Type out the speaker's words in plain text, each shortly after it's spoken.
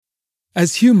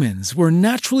As humans, we're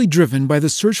naturally driven by the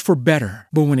search for better.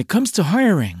 But when it comes to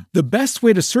hiring, the best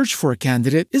way to search for a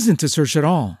candidate isn't to search at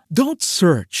all. Don't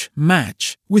search,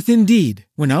 match with Indeed.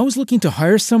 When I was looking to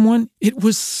hire someone, it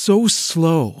was so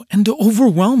slow and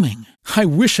overwhelming. I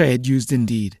wish I had used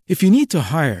Indeed. If you need to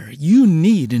hire, you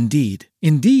need Indeed.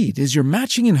 Indeed is your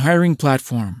matching and hiring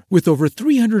platform with over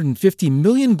 350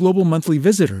 million global monthly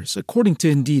visitors, according to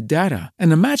Indeed data,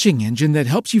 and a matching engine that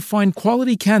helps you find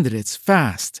quality candidates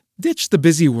fast. Ditch the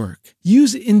busy work.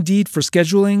 Use Indeed for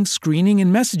scheduling, screening,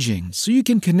 and messaging so you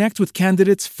can connect with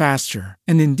candidates faster.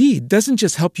 And Indeed doesn't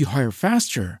just help you hire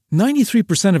faster.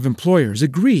 93% of employers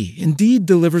agree Indeed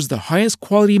delivers the highest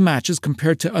quality matches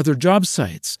compared to other job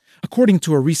sites, according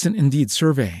to a recent Indeed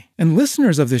survey. And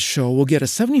listeners of this show will get a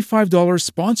 $75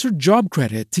 sponsored job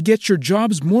credit to get your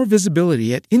jobs more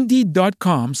visibility at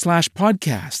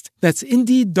Indeed.com/podcast. That's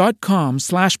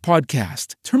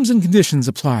Indeed.com/podcast. Terms and conditions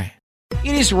apply.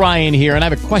 It is Ryan here, and I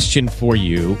have a question for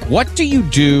you. What do you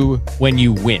do when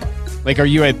you win? Like, are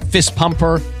you a fist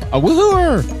pumper, a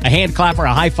woo-hooer, a hand clapper,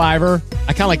 a high fiver?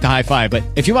 I kind of like the high five, but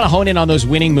if you want to hone in on those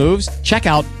winning moves, check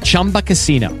out Chumba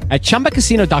Casino. At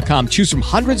ChumbaCasino.com, choose from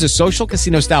hundreds of social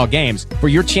casino-style games for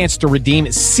your chance to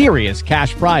redeem serious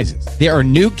cash prizes. There are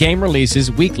new game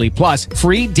releases weekly, plus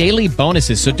free daily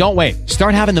bonuses, so don't wait.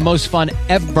 Start having the most fun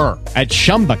ever at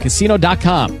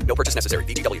ChumbaCasino.com. No purchase necessary.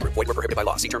 VGW. Void where prohibited by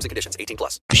law. See terms and conditions.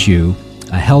 18+. Wish you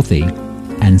a healthy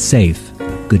and safe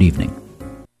good evening.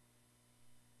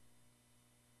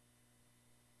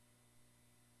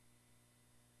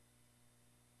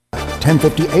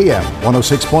 1050 AM,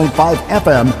 106.5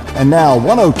 FM, and now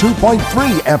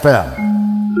 102.3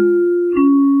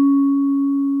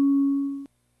 FM.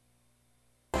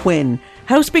 Quinn.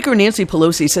 House Speaker Nancy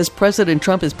Pelosi says President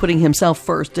Trump is putting himself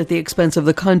first at the expense of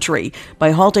the country by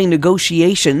halting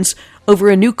negotiations over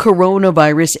a new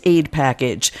coronavirus aid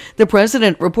package. The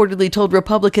president reportedly told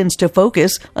Republicans to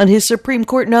focus on his Supreme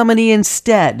Court nominee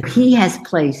instead. He has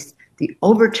placed the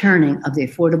overturning of the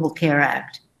Affordable Care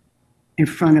Act in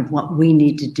front of what we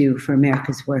need to do for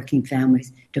America's working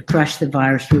families to crush the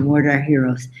virus, reward our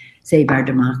heroes, save our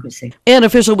democracy. An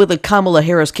official with the Kamala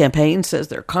Harris campaign says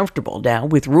they're comfortable now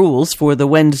with rules for the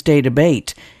Wednesday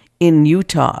debate in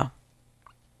Utah.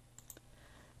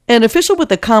 An official with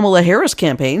the Kamala Harris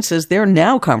campaign says they're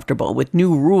now comfortable with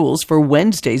new rules for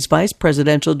Wednesday's vice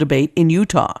presidential debate in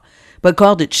Utah, but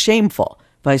called it shameful.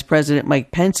 Vice President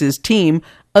Mike Pence's team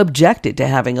objected to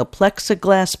having a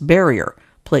plexiglass barrier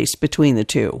placed between the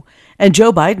two. And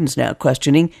Joe Biden's now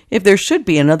questioning if there should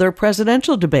be another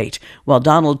presidential debate, while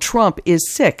Donald Trump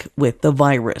is sick with the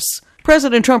virus.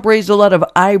 President Trump raised a lot of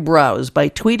eyebrows by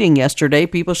tweeting yesterday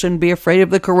people shouldn't be afraid of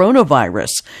the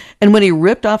coronavirus. And when he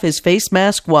ripped off his face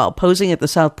mask while posing at the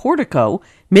South Portico,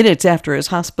 minutes after his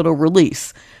hospital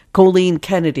release, Colleen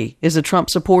Kennedy is a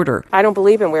Trump supporter. I don't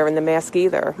believe in wearing the mask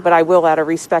either, but I will out of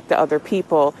respect to other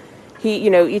people.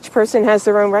 Each person has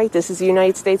their own right. This is the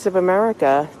United States of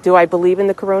America. Do I believe in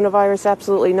the coronavirus?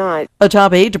 Absolutely not. A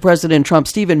top aide to President Trump,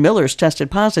 Stephen Miller's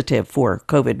tested positive for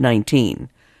COVID-19.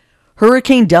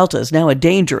 Hurricane Delta is now a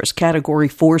dangerous Category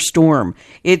 4 storm.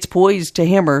 It's poised to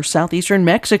hammer southeastern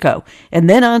Mexico and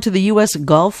then onto the U.S.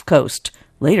 Gulf Coast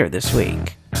later this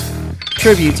week.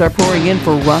 Tributes are pouring in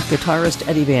for rock guitarist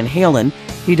Eddie Van Halen.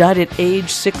 He died at age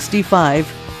 65,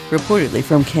 reportedly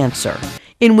from cancer.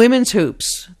 In women's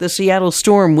hoops, the Seattle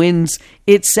Storm wins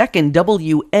its second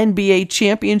WNBA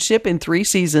championship in 3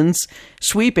 seasons,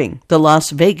 sweeping the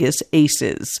Las Vegas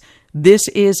Aces. This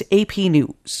is AP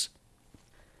News.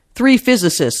 3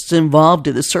 physicists involved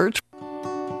in the search.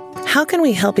 How can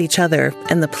we help each other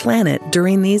and the planet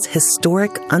during these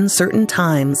historic, uncertain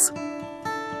times?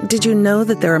 Did you know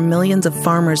that there are millions of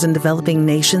farmers in developing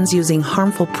nations using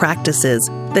harmful practices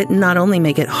that not only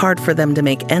make it hard for them to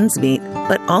make ends meet,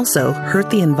 but also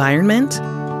hurt the environment?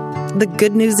 The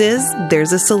good news is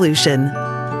there's a solution.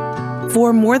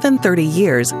 For more than 30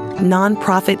 years,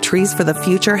 nonprofit Trees for the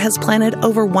Future has planted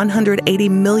over 180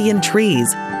 million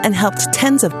trees and helped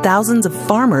tens of thousands of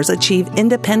farmers achieve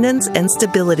independence and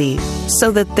stability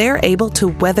so that they're able to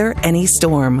weather any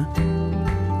storm.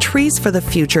 Trees for the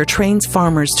Future trains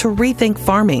farmers to rethink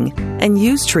farming and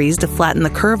use trees to flatten the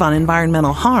curve on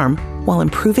environmental harm while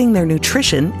improving their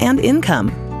nutrition and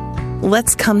income.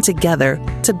 Let's come together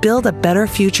to build a better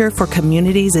future for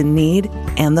communities in need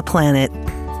and the planet.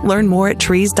 Learn more at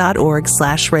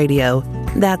trees.org/radio.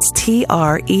 That's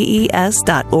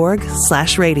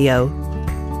TREES.org/radio.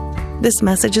 This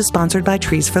message is sponsored by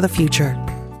Trees for the Future.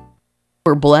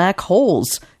 Or black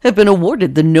holes have been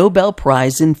awarded the Nobel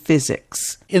Prize in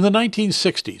Physics. In the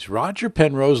 1960s, Roger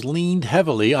Penrose leaned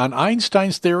heavily on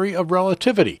Einstein's theory of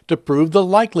relativity to prove the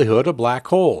likelihood of black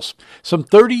holes. Some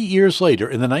 30 years later,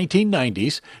 in the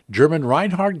 1990s, German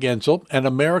Reinhard Genzel and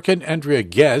American Andrea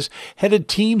Ghez headed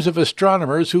teams of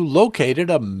astronomers who located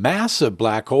a massive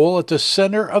black hole at the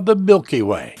center of the Milky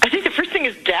Way. I think the first thing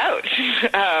is doubt.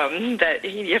 That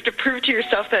you have to prove to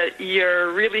yourself that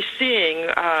you're really seeing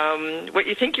what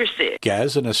you think you're seeing.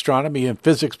 Ghez, an astronomy and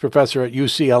physics professor at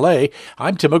UCLA,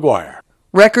 I'm Tim McGuire.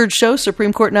 Records show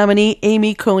Supreme Court nominee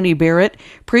Amy Coney Barrett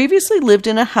previously lived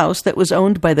in a house that was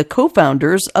owned by the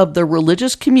co-founders of the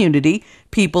religious community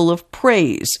People of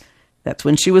Praise. That's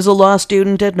when she was a law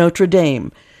student at Notre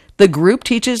Dame. The group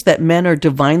teaches that men are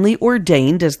divinely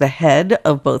ordained as the head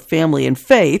of both family and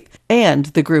faith, and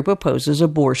the group opposes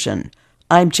abortion.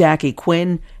 I'm Jackie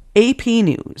Quinn, AP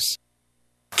News.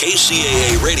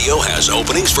 KCAA Radio has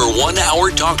openings for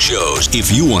 1-hour talk shows.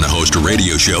 If you want to host a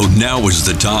radio show, now is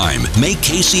the time. Make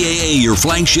KCAA your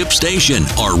flagship station.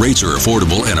 Our rates are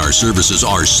affordable and our services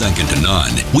are second to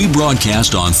none. We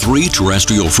broadcast on 3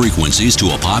 terrestrial frequencies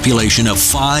to a population of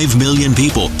 5 million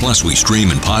people. Plus, we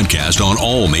stream and podcast on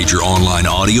all major online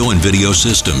audio and video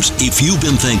systems. If you've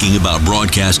been thinking about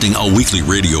broadcasting a weekly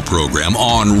radio program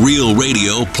on Real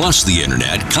Radio plus the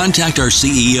Internet, contact our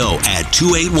CEO at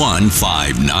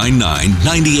 281-599-9800.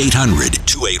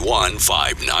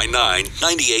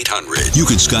 281-599-9800. You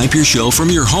can Skype your show from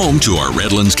your home to our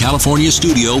Redlands, California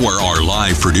studio where our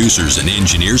live producers and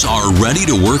engineers are ready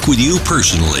to work with you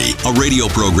personally. A radio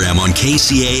program on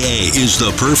KCAA is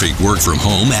the perfect work from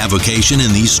home avocation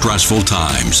in these stressful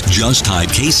times. Just type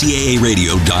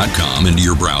kcaaradio.com into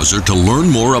your browser to learn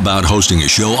more about hosting a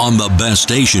show on the best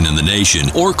station in the nation,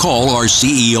 or call our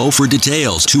CEO for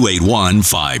details,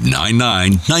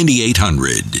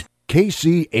 281-599-9800.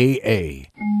 KCAA.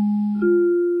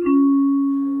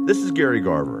 This is Gary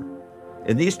Garver.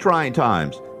 In these trying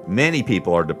times, many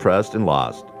people are depressed and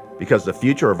lost because the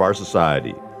future of our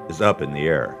society is up in the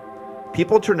air.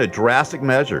 People turn to drastic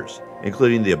measures,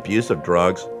 including the abuse of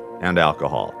drugs and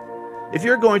alcohol. If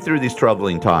you're going through these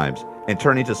troubling times and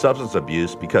turning to substance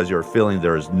abuse because you're feeling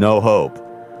there is no hope,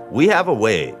 we have a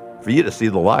way for you to see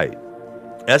the light.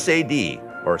 SAD,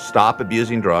 or Stop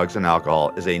Abusing Drugs and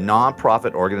Alcohol, is a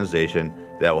non-profit organization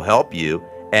that will help you,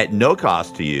 at no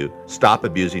cost to you, stop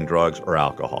abusing drugs or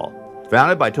alcohol.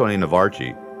 Founded by Tony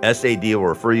Navarchi, SAD will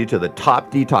refer you to the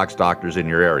top detox doctors in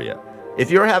your area.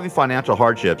 If you're having financial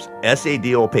hardships, SAD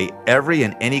will pay every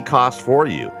and any cost for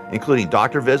you, including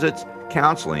doctor visits,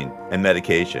 counseling, and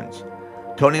medications.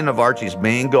 Tony Navarchi's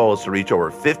main goal is to reach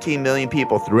over 15 million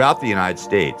people throughout the United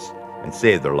States and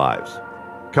save their lives.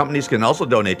 Companies can also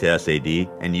donate to SAD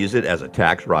and use it as a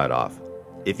tax write-off.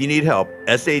 If you need help,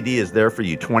 SAD is there for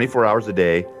you 24 hours a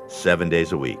day, 7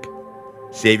 days a week.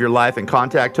 Save your life and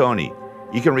contact Tony.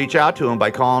 You can reach out to him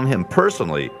by calling him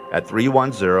personally at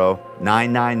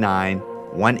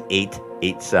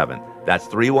 310-999-1887. That's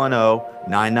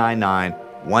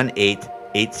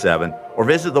 310-999-1887. Or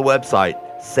visit the website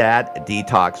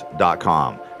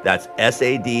saddetox.com. That's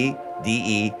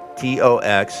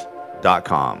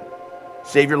SADDETOX.com.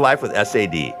 Save your life with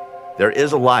SAD. There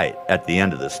is a light at the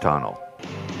end of this tunnel.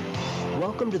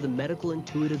 Welcome to the Medical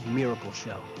Intuitive Miracle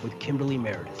Show with Kimberly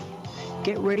Meredith.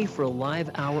 Get ready for a live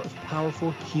hour of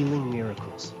powerful healing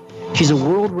miracles. She's a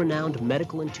world-renowned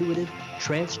medical intuitive,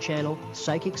 trance-channel,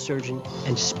 psychic surgeon,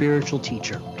 and spiritual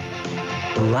teacher.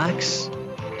 Relax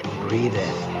and breathe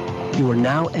in. You are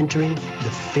now entering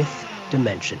the 5th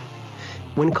dimension.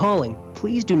 When calling,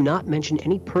 please do not mention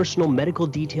any personal medical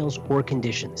details or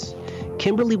conditions.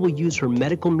 Kimberly will use her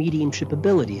medical mediumship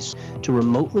abilities to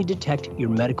remotely detect your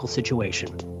medical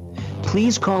situation.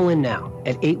 Please call in now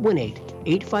at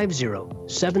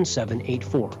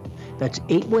 818-850-7784. That's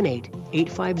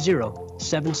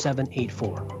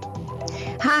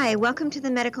 818-850-7784. Hi, welcome to the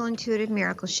Medical Intuitive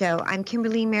Miracle Show. I'm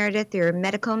Kimberly Meredith, your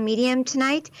medical medium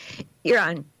tonight. You're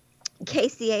on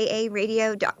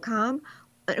KCAAradio.com,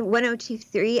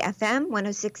 102.3 FM,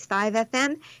 106.5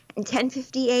 FM, and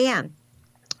 1050 AM.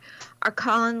 Our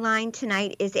call-in line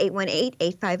tonight is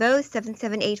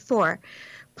 818-850-7784.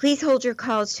 Please hold your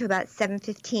calls to about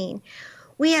 7:15.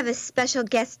 We have a special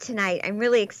guest tonight I'm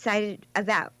really excited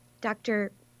about.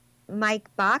 Dr.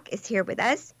 Mike Bach is here with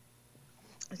us.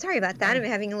 Sorry about that. I'm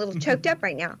having a little choked up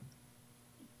right now.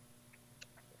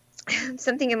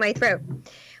 Something in my throat.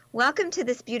 Welcome to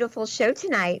this beautiful show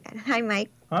tonight. Hi, Mike.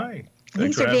 Hi.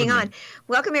 Thanks for being on.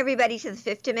 Welcome, everybody, to the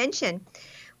 5th Dimension.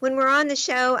 When we're on the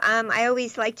show, I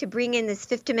always like to bring in this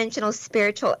 5th dimensional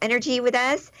spiritual energy with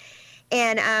us.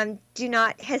 And do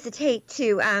not hesitate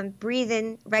to breathe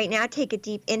in right now. Take a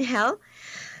deep inhale.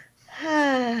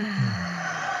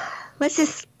 Let's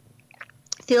just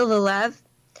feel the love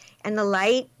and the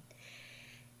light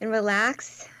and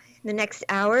relax. In the next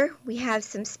hour, we have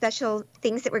some special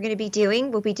things that we're going to be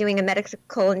doing. We'll be doing a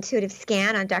medical intuitive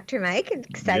scan on Dr. Mike. I'm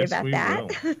excited about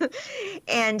that.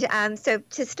 And so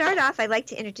to start off, I'd like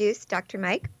to introduce Dr.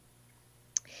 Mike.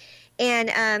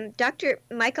 And Dr.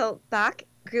 Michael Bach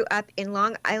grew up in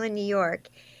Long Island, New York.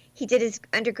 He did his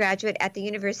undergraduate at the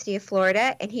University of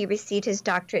Florida, and he received his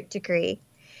doctorate degree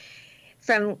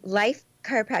from Life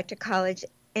Chiropractic College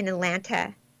in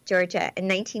Atlanta, Georgia, in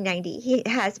 1990. He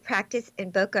has practiced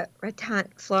in Boca Raton,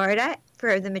 Florida,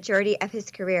 for the majority of his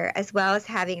career, as well as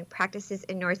having practices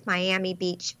in North Miami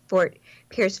Beach, Fort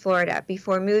Pierce, Florida,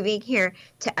 before moving here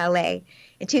to LA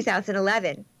in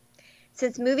 2011.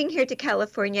 Since moving here to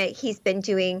California, he's been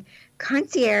doing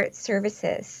concierge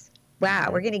services. Wow,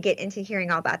 we're going to get into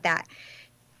hearing all about that.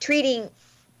 Treating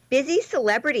busy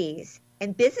celebrities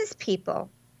and business people.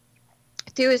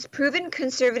 Through his proven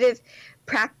conservative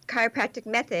chiropractic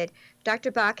method, Dr.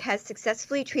 Bach has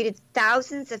successfully treated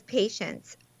thousands of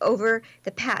patients over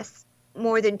the past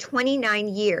more than 29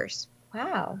 years.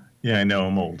 Wow. Yeah, I know,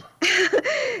 I'm old.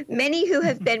 Many who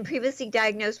have been previously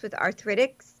diagnosed with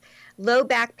arthritis, low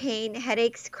back pain,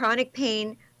 headaches, chronic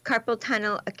pain, carpal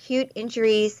tunnel, acute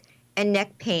injuries, and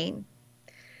neck pain.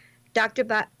 Dr.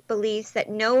 Bach believes that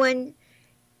no one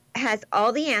has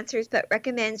all the answers, but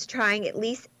recommends trying at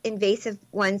least invasive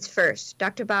ones first.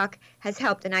 Dr. Bach has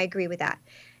helped, and I agree with that.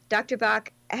 Dr.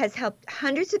 Bach has helped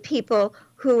hundreds of people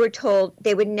who were told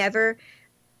they would never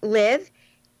live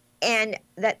and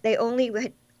that they only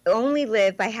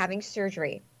live by having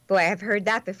surgery. Boy, I've heard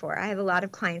that before. I have a lot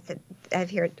of clients that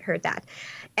have heard that.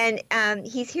 And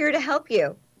he's here to help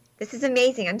you. This is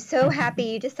amazing. I'm so happy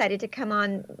you decided to come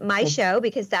on my show,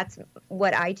 because that's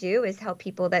what I do, is help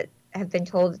people that have been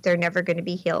told that they're never going to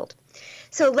be healed.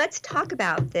 So let's talk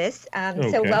about this.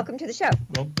 So welcome to the show.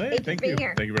 Well, hey, thank you for being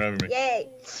here. Thank you for having me. Yay.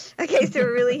 Okay, so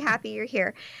we're really happy you're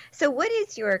here. So what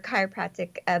is your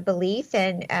chiropractic belief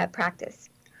and practice?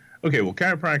 Okay, well,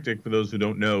 chiropractic, for those who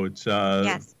don't know, it's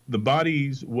the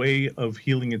body's way of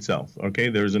healing itself. Okay,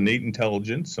 there's innate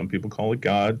intelligence. Some people call it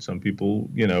God. Some people,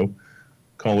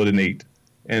 call it innate.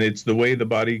 And it's the way the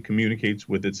body communicates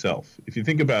with itself. If you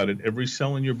think about it, every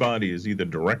cell in your body is either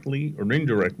directly or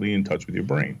indirectly in touch with your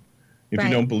brain. If you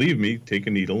don't believe me, take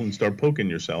a needle and start poking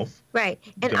yourself. Right.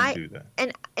 And don't do that.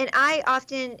 And I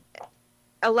often,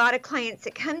 a lot of clients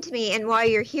that come to me, and while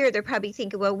you're here, they're probably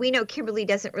thinking, well, we know Kimberly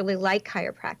doesn't really like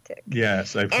chiropractic.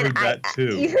 Yes, I've heard that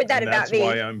too. You heard that about me.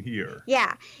 That's why I'm here.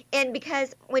 Yeah. And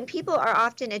because when people are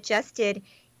often adjusted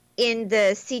in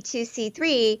the C2,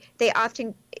 C3, they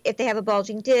often, if they have a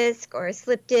bulging disc or a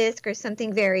slip disc or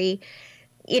something very,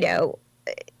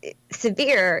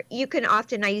 severe, you can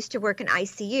often, I used to work in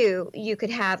ICU, you could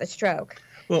have a stroke.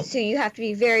 Well, so you have to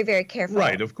be very, very careful.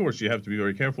 Right, of course, you have to be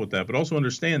very careful with that. But also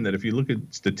understand that if you look at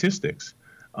statistics,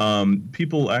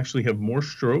 people actually have more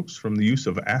strokes from the use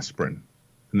of aspirin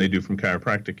than they do from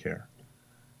chiropractic care.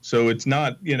 So it's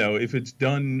not, if it's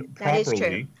done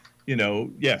properly,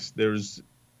 yes,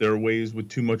 there are ways with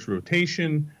too much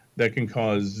rotation that can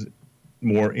cause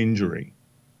more injury.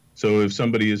 So if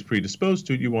somebody is predisposed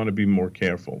to it, you want to be more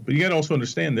careful. But you got to also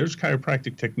understand there's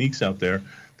chiropractic techniques out there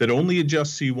that only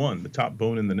adjust C1, the top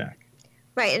bone in the neck.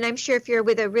 Right, and I'm sure if you're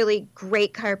with a really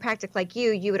great chiropractic like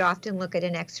you would often look at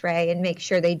an X-ray and make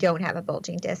sure they don't have a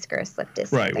bulging disc or a slip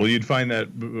disc. Right, well, you'd find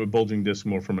that bulging disc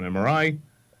more from an MRI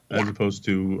as opposed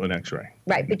to an X-ray.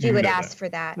 Right, but you would ask for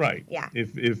that. Right, yeah.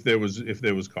 If there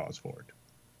was cause for it.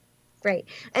 Great,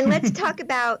 and let's talk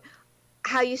about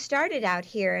how you started out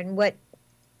here and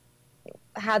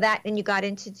and you got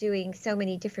into doing so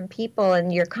many different people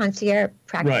and your concierge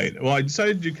practice. Right. Well, I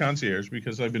decided to do concierge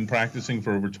because I've been practicing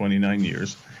for over 29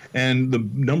 years. And the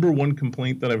number one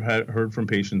complaint that I've heard from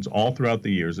patients all throughout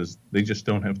the years is they just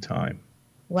don't have time.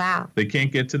 Wow. They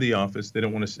can't get to the office. They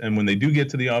don't want to, and when they do get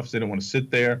to the office, they don't want to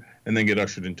sit there and then get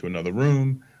ushered into another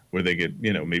room where they get,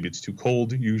 maybe it's too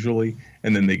cold usually,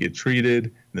 and then they get treated,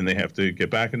 and then they have to get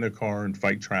back in their car and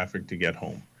fight traffic to get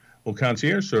home. Well,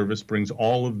 concierge service brings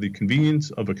all of the convenience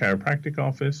of a chiropractic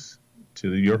office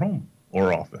to your home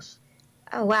or office.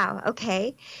 Oh, wow.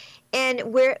 Okay. And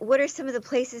what are some of the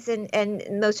places and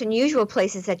most unusual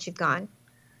places that you've gone?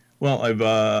 Well,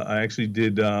 I actually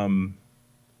did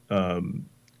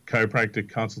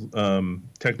chiropractic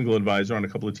technical advisor on a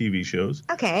couple of TV shows.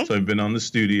 Okay. So I've been on the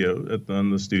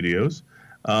studios.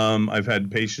 I've had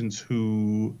patients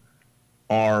who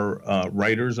are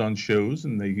writers on shows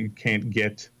and they can't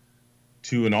get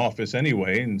to an office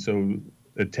anyway, and so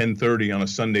at 10:30 on a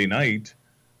Sunday night,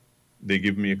 they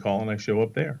give me a call and I show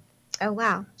up there. Oh,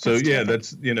 wow. So That's terrific.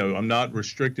 that's, I'm not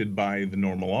restricted by the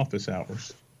normal office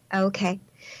hours. Okay.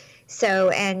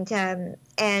 So,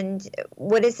 and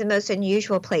what is the most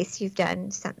unusual place you've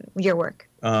done your work?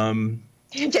 I'm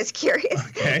just curious.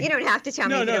 Okay. You don't have to tell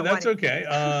me. No, that's okay.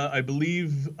 I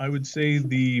believe I would say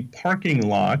the parking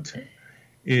lot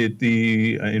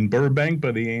in Burbank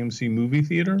by the AMC movie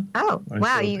theater. Oh,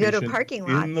 wow. You go to a parking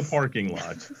lot. In the parking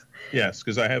lot. Yes,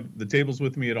 because I have the tables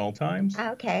with me at all times.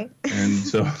 Okay. And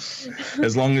so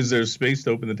as long as there's space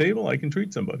to open the table, I can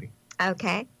treat somebody.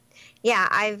 Okay. Yeah,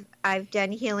 I've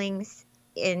done healings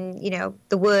in,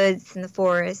 the woods and the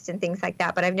forest and things like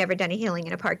that, but I've never done a healing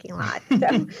in a parking lot. So,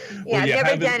 Well, I've you never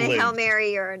haven't done a lived. Hail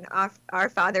Mary or an Our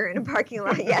Father in a parking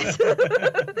lot yet. So,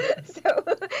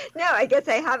 no, I guess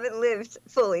I haven't lived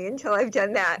fully until I've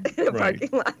done that in a Right.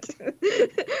 parking lot.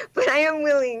 But I am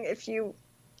willing if you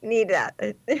need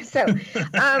that. So,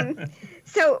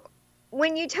 so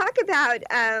when you talk about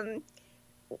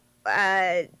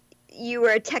you were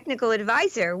a technical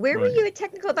advisor. Where were Right. you a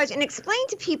technical advisor? And explain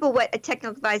to people what a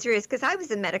technical advisor is, because I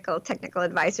was a medical technical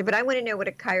advisor, but I want to know what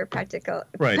a chiropractic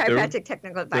Right. technical There are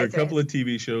advisor a couple is. of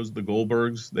TV shows, the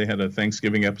Goldbergs. They had a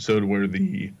Thanksgiving episode where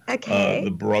the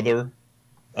brother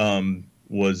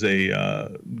was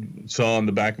saw on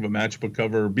the back of a matchbook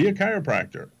cover, be a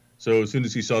chiropractor. So as soon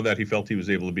as he saw that, he felt he was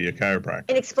able to be a chiropractor.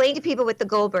 And explain to people what the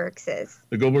Goldbergs is.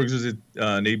 The Goldbergs is an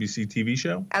ABC TV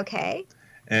show, Okay.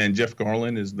 and Jeff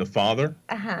Garlin is the father,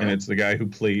 Uh-huh. and it's the guy who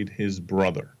played his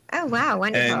brother. Oh, wow.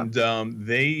 Wonderful. And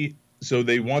they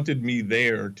wanted me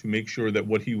there to make sure that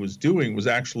what he was doing was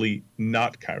actually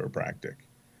not chiropractic,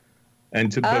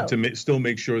 and still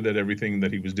make sure that everything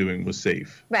that he was doing was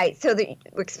safe. Right. So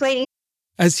we're explaining.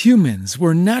 As humans,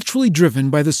 we're naturally driven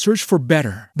by the search for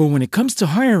better. But when it comes to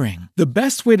hiring, the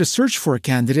best way to search for a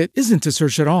candidate isn't to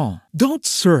search at all. Don't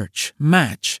search,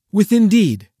 match with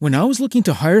Indeed. When I was looking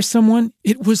to hire someone,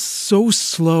 it was so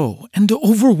slow and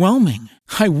overwhelming.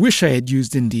 I wish I had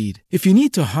used Indeed. If you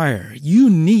need to hire, you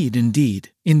need Indeed.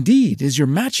 Indeed is your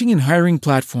matching and hiring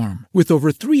platform with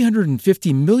over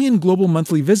 350 million global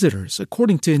monthly visitors,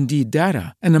 according to Indeed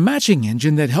data, and a matching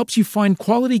engine that helps you find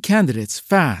quality candidates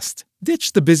fast.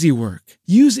 Ditch the busy work.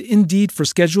 Use Indeed for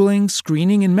scheduling,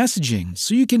 screening, and messaging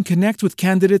so you can connect with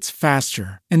candidates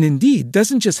faster. And Indeed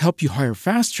doesn't just help you hire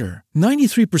faster.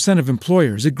 93% of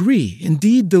employers agree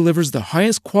Indeed delivers the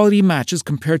highest quality matches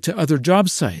compared to other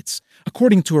job sites,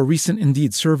 according to a recent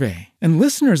Indeed survey. And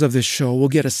listeners of this show will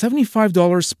get a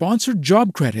 $75 sponsored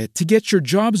job credit to get your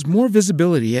jobs more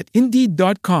visibility at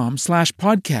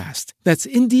Indeed.com/podcast. That's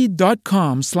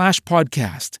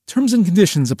Indeed.com/podcast. Terms and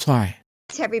conditions apply.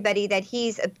 To everybody that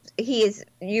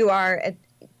you are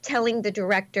telling the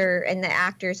director and the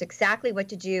actors exactly what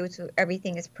to do so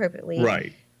everything is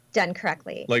appropriately done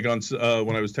correctly. Like on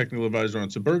when I was technical advisor on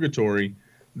Suburgatory,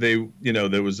 they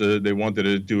wanted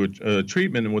to do a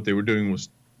treatment, and what they were doing was,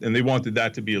 and they wanted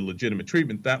that to be a legitimate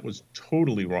treatment. That was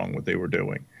totally wrong what they were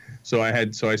doing. So I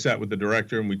sat with the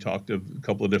director and we talked of a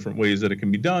couple of different ways that it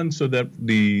can be done so that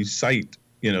the site,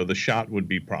 the shot would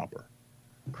be proper.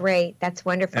 Great. That's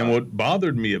wonderful. And what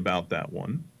bothered me about that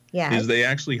one is they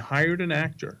actually hired an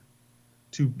actor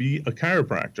to be a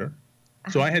chiropractor.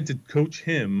 So I had to coach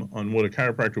him on what a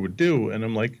chiropractor would do. And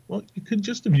I'm like, well, you could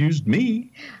just have used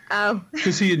me. Oh.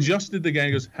 Because he adjusted the guy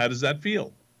and goes, how does that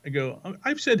feel? I go,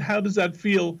 I've said, how does that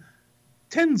feel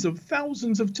tens of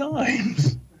thousands of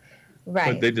times.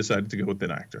 Right. But they decided to go with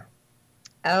an actor.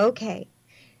 Okay.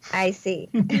 I see.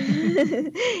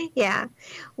 Yeah.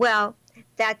 Well,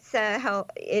 that's how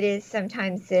it is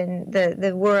sometimes in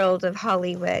the world of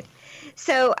Hollywood.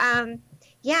 So,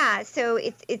 so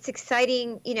it's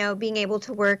exciting, being able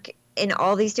to work in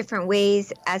all these different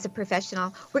ways as a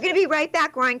professional. We're going to be right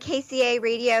back. We're on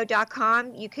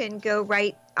KCARadio.com. You can go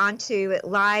right onto it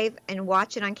live and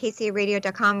watch it on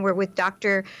KCARadio.com. We're with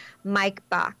Dr. Mike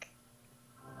Bach.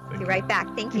 Be right back.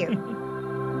 Thank you.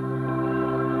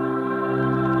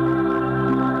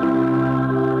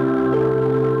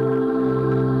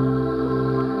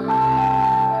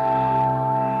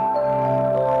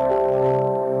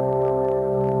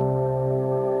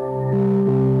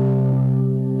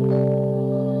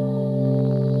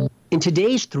 In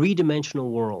today's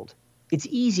three-dimensional world, it's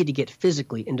easy to get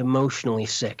physically and emotionally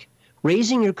sick.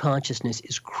 Raising your consciousness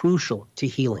is crucial to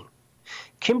healing.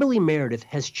 Kimberly Meredith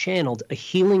has channeled a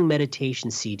healing meditation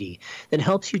CD that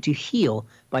helps you to heal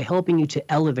by helping you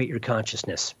to elevate your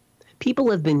consciousness.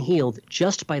 People have been healed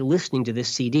just by listening to this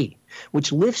CD,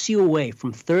 which lifts you away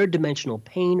from third-dimensional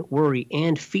pain, worry,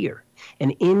 and fear,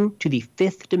 and into the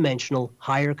fifth dimensional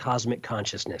higher cosmic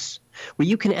consciousness, where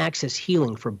you can access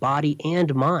healing for body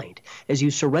and mind as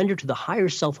you surrender to the higher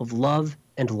self of love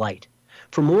and light.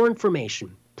 For more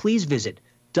information, please visit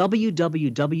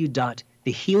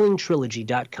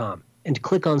www.thehealingtrilogy.com and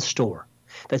click on Store.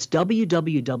 That's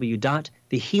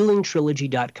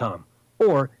www.thehealingtrilogy.com,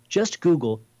 or just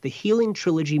Google The Healing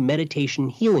Trilogy Meditation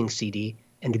Healing CD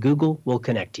and Google will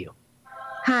connect you.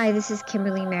 Hi, this is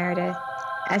Kimberly Meredith.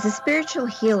 As a spiritual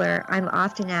healer, I'm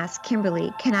often asked,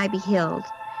 Kimberly, can I be healed?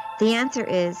 The answer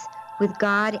is, with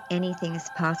God, anything is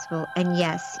possible. And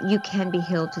yes, you can be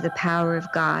healed through the power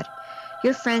of God.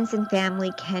 Your friends and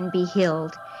family can be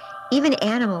healed. Even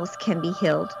animals can be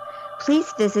healed.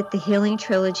 Please visit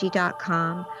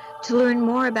thehealingtrilogy.com to learn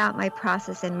more about my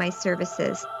process and my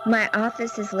services. My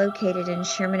office is located in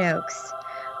Sherman Oaks.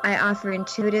 I offer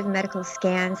intuitive medical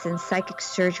scans and psychic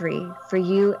surgery for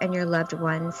you and your loved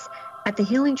ones. At the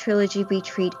Healing Trilogy, we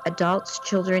treat adults,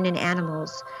 children, and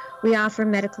animals. We offer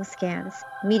medical scans,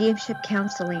 mediumship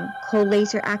counseling, cold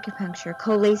laser acupuncture,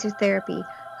 cold laser therapy,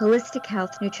 holistic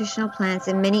health, nutritional plans,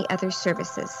 and many other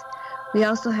services. We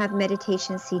also have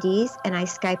meditation CDs, and I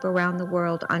Skype around the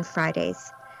world on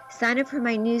Fridays. Sign up for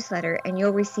my newsletter, and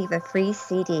you'll receive a free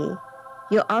CD.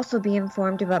 You'll also be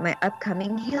informed about my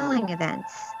upcoming healing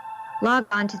events. Log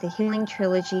on to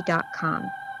thehealingtrilogy.com.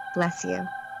 Bless you.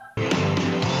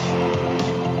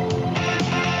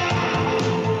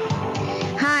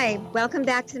 Hi, welcome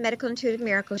back to the Medical Intuitive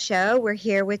Miracle Show. We're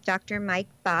here with Dr. Mike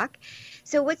Bach.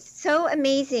 So what's so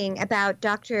amazing about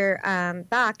Dr.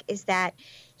 Bach is that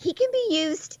he can be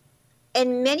used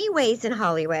in many ways in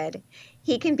Hollywood.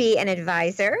 He can be an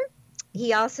advisor.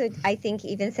 He also, I think,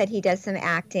 even said he does some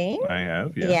acting. I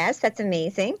have, yes. Yes, that's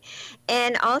amazing.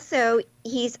 And also,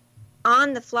 he's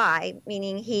on the fly,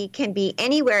 meaning he can be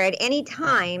anywhere at any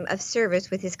time of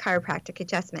service with his chiropractic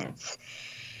adjustments.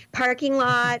 Parking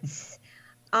lots,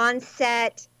 on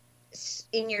set,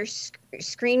 in your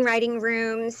screenwriting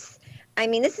rooms. I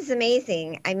mean, this is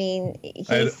amazing. I mean,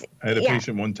 I had a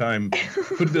patient one time,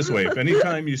 put it this way, if any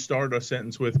time you start a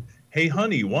sentence with, hey,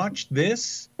 honey, watch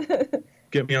this,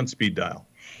 get me on speed dial.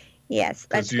 Yes,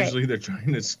 that's great. Because usually they're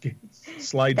trying to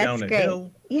slide down a hill.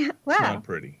 Yeah, wow. It's not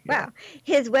pretty. Yeah. Wow.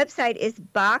 His website is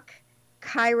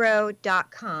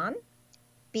bachchiro.com,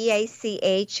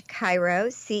 B-A-C-H, Chiro,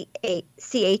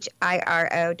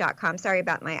 C-H-I-R-O.com. Sorry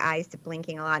about my eyes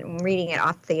blinking a lot. I'm reading it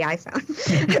off the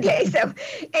iPhone. Okay, so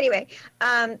anyway,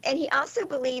 and he also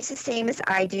believes the same as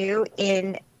I do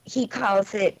in, he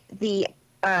calls it the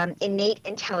innate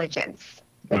intelligence,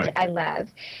 which I love,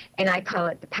 and I call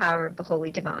it the power of the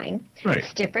Holy Divine. Right.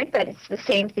 It's different, but it's the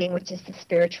same thing, which is the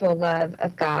spiritual love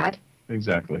of God.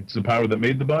 Exactly. It's the power that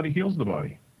made the body heals the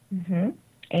body. Mm-hmm.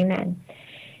 Amen.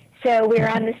 So we're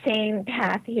on the same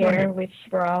path here, which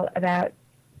we're all about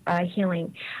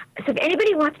healing. So if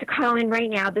anybody wants to call in right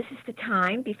now, this is the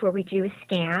time before we do a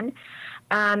scan.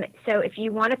 So if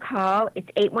you want to call,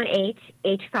 it's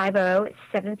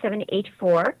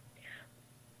 818-850-7784.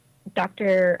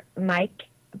 Dr. Mike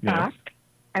Bach. Yes.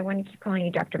 I want to keep calling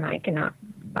you Dr. Mike and not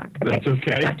Bach. Okay. That's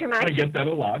okay. Dr. Mike I get that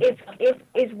a lot. Is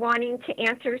wanting to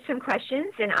answer some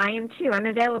questions, and I am too. I'm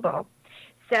available.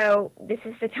 So this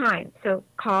is the time. So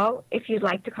call if you'd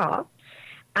like to call.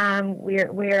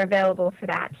 We're available for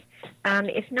that.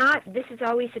 If not, this is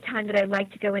always the time that I'd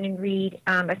like to go in and read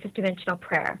a fifth dimensional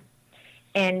prayer.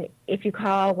 And if you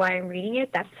call while I'm reading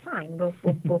it, that's fine.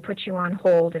 We'll put you on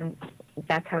hold, and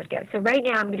that's how it goes. So right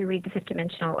now I'm going to read the fifth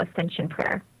dimensional ascension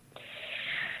prayer.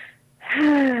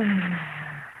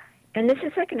 And this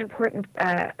is like an important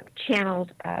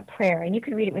channeled prayer, and you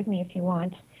can read it with me if you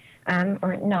want.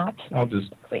 Or not. I'll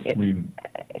just read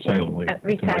silently.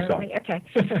 Read silently, okay.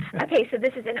 Okay, so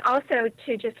this is, and also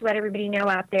to just let everybody know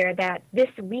out there that this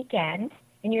weekend,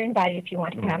 and you're invited if you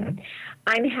want to come,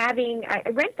 I'm having, I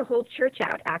rent the whole church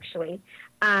out, actually.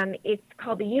 It's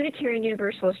called the Unitarian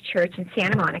Universalist Church in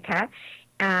Santa Monica.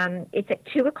 It's at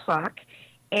 2 o'clock,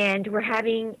 and we're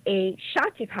having a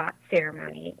Shakti Pot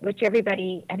ceremony, which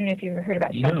everybody, I don't know if you've ever heard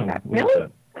about Shakti Pot. Really?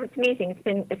 Oh, it's amazing.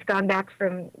 It's gone back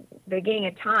from the beginning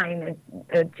of time.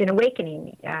 It's an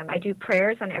awakening. I do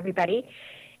prayers on everybody,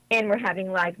 and we're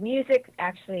having live music.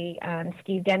 Actually,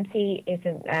 Steve Dempsey is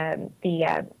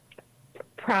the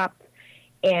prop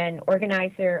and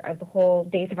organizer of the whole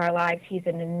Days of Our Lives. He's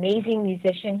an amazing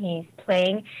musician. He's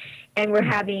playing, and we're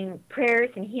having prayers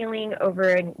and healing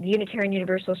over in the Unitarian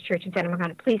Universalist Church in Santa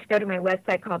Monica. Please go to my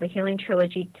website called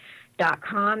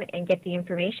thehealingtrilogy.com and get the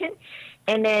information.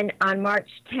 And then on March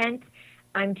 10th,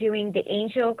 I'm doing the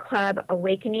Angel Club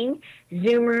Awakening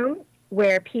Zoom room,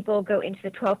 where people go into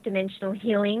the 12th dimensional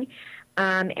healing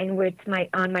and it's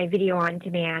on my video on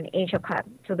demand, Angel Club.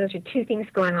 So those are two things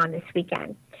going on this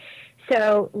weekend.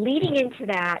 So leading into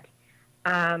that,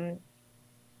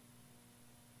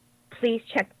 please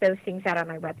check those things out on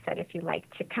my website if you'd like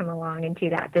to come along and do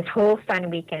that. This whole fun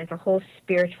weekend is a whole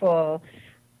spiritual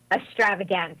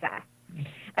extravaganza.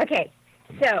 Okay,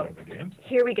 so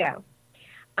here we go.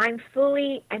 I'm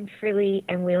fully and freely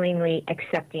and willingly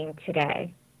accepting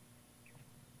today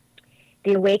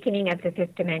the awakening of the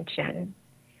fifth dimension.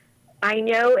 I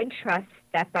know and trust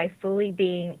that by fully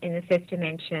being in the fifth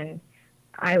dimension,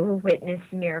 I will witness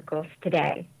miracles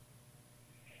today.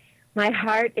 My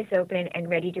heart is open and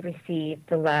ready to receive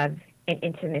the love and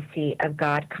intimacy of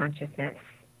God consciousness.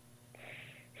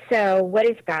 So what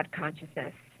is God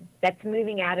consciousness? That's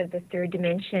moving out of the third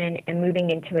dimension and moving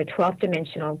into a 12th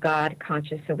dimensional God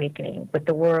conscious awakening with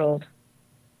the world,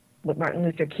 with Martin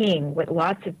Luther King, with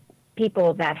lots of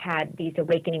people that had these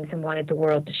awakenings and wanted the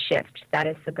world to shift. That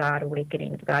is the God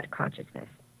awakening, the God consciousness.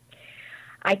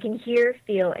 I can hear,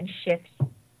 feel, and shift,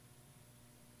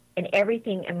 and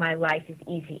everything in my life is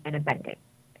easy and abundant.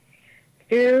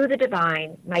 Through the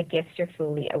divine, my gifts are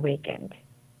fully awakened.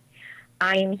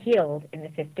 I am healed in the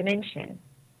fifth dimension.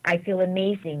 I feel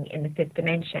amazing in the fifth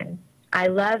dimension. I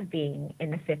love being in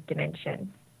the fifth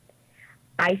dimension.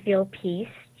 I feel peace,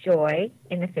 joy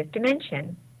in the fifth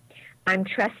dimension. I'm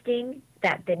trusting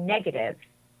that the negative,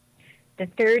 the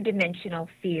third dimensional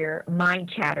fear,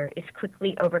 mind chatter, is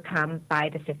quickly overcome by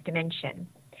the fifth dimension.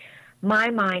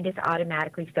 My mind is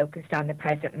automatically focused on the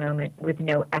present moment with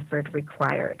no effort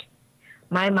required.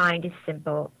 My mind is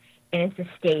simple and is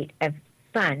a state of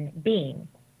fun being.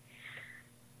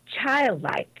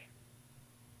 Childlike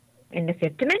in the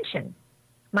fifth dimension.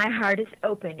 My heart is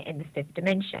open in the fifth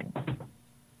dimension.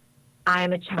 I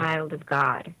am a child of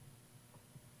God.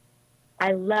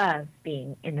 I love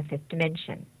being in the fifth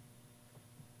dimension.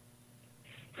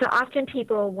 So often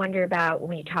people wonder about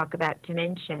when you talk about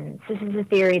dimensions. This is a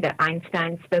theory that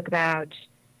Einstein spoke about.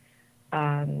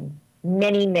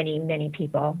 Many, many, many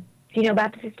people. Do you know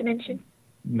about the fifth dimension?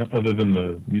 No, other than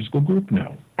the musical group,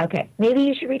 no. Okay, maybe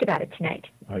you should read about it tonight.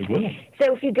 I will.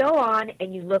 So if you go on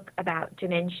and you look about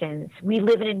dimensions, we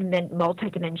live in a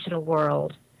multidimensional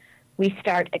world. We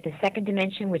start at the second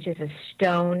dimension, which is a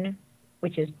stone,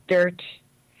 which is dirt.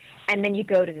 And then you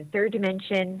go to the third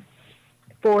dimension,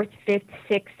 fourth, fifth,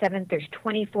 sixth, seventh. There's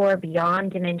 24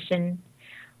 beyond dimension.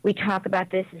 We talk about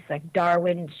this as like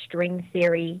Darwin's string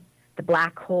theory, the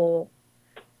black hole.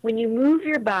 When you move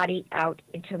your body out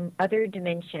into other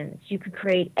dimensions, you can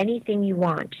create anything you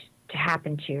want to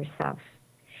happen to yourself.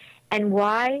 And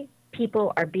why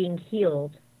people are being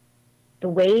healed the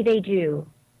way they do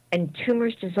and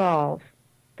tumors dissolve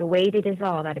the way they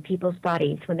dissolve out of people's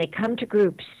bodies when they come to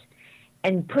groups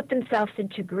and put themselves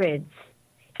into grids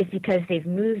is because they've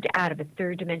moved out of a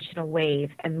third dimensional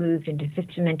wave and moved into a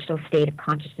fifth dimensional state of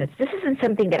consciousness. This isn't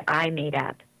something that I made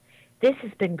up. This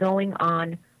has been going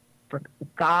on for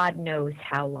God knows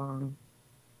how long.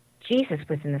 Jesus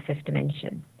was in the fifth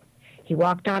dimension. He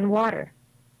walked on water.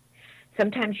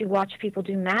 Sometimes you watch people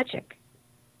do magic.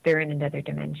 They're in another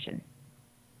dimension.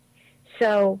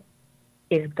 So,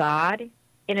 is God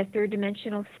in a third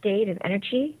dimensional state of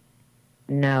energy?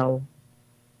 No.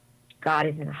 God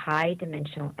is in a high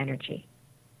dimensional energy.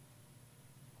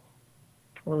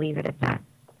 We'll leave it at that.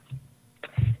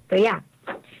 So yeah,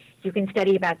 you can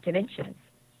study about dimensions.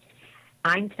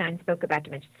 Einstein spoke about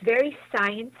dimensions. It's very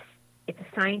science. It's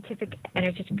a scientific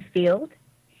energetic field.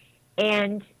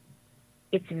 And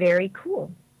it's very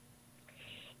cool.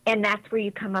 And that's where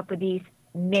you come up with these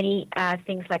many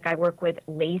things, like I work with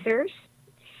lasers.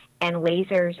 And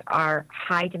lasers are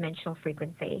high dimensional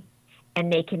frequency.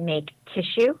 And they can make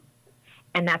tissue.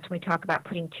 And that's when we talk about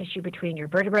putting tissue between your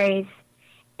vertebrae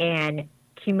and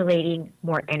accumulating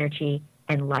more energy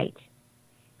and light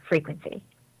frequency.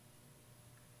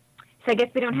 So I guess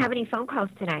we don't have any phone calls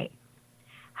tonight.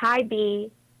 Hi,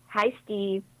 B. Hi,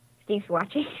 Steve. Steve's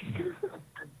watching.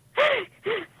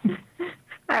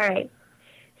 All right.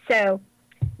 So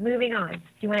moving on. Do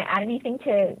you want to add anything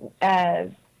to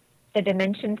the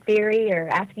dimension theory, or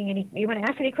asking any? You want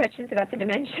to ask any questions about the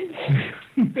dimensions?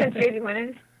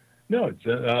 No, it's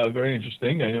very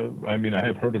interesting. I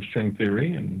have heard of string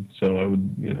theory, and so I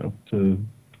would, to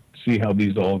see how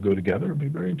these all go together would be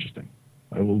very interesting.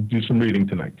 I will do some reading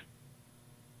tonight.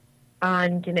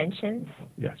 On dimensions?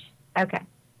 Yes. Okay.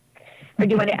 Or do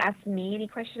you want to ask me any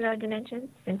questions on dimensions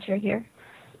since you're here?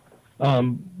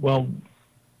 Well,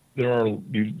 there are, so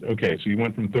you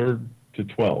went from 3rd to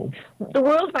 12. The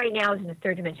world right now is in a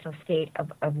third dimensional state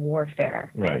of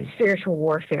warfare. Right. Spiritual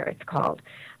warfare, it's called.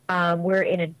 We're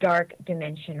in a dark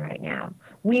dimension right now.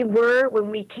 When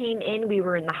we came in, we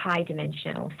were in the high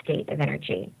dimensional state of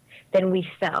energy. Then we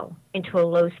fell into a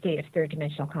low state of third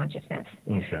dimensional consciousness.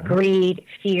 Okay. Greed,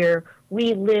 fear.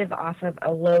 We live off of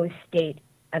a low state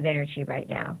of energy right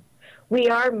now. We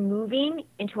are moving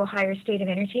into a higher state of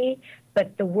energy,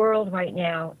 but the world right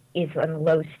now is in a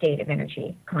low state of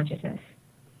energy consciousness,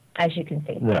 as you can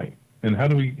see. Right. And how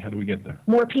do we get there?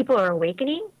 More people are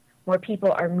awakening. More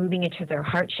people are moving into their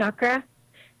heart chakra.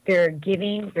 They're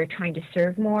giving. They're trying to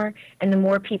serve more. And the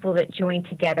more people that join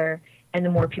together and the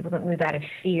more people that move out of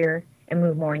fear and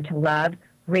move more into love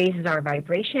raises our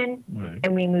vibration, right.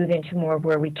 And we move into more of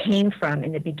where we came from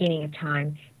in the beginning of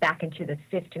time, back into the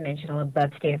fifth dimensional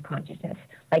above state of consciousness.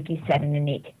 Like you said, an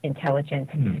innate intelligence.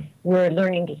 We're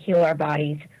learning to heal our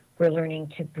bodies. We're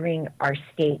learning to bring our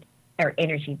state, our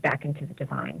energy back into the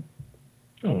divine.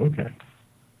 Oh, okay.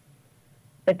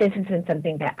 But this isn't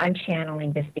something that I'm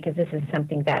channeling this because this is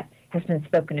something that has been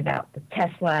spoken about with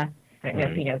Tesla. I don't know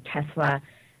if you know Tesla,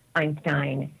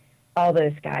 Einstein, all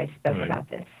those guys spoke about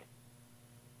this.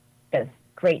 Those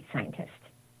great scientists.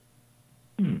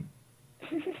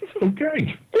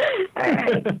 Okay. All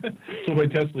right. So by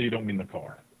Tesla, you don't mean the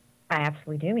car? I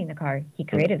absolutely do mean the car. He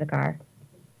created the car.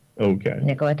 Okay.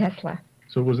 Nikola Tesla.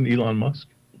 So it wasn't Elon Musk?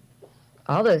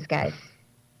 All those guys.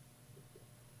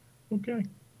 Okay.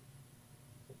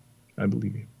 I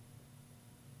believe you.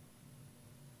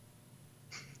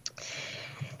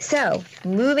 So,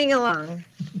 moving along.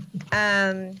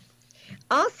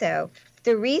 Also,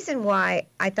 the reason why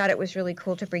I thought it was really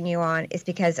cool to bring you on is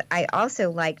because I also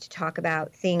like to talk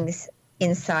about things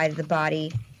inside of the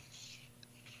body.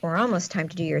 We're almost time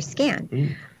to do your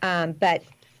scan. But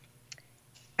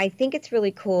I think it's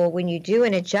really cool when you do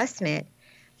an adjustment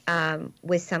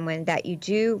with someone that you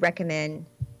do recommend.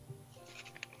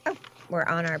 Oh, we're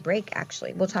on our break,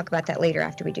 actually. We'll talk about that later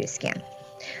after we do a scan.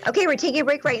 Okay, we're taking a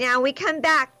break right now. When we come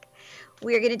back,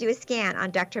 we're going to do a scan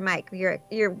on Dr. Mike. You're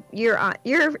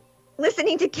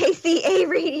listening to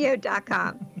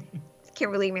KCARadio.com. It's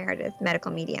Kimberly Meredith,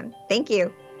 medical medium. Thank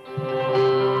you.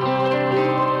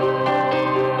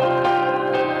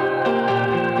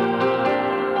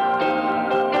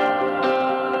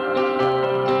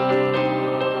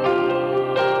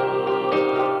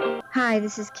 Hi,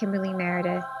 this is Kimberly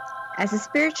Meredith. As a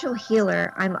spiritual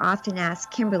healer, I'm often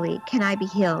asked, Kimberly, can I be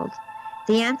healed?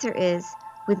 The answer is,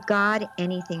 with God,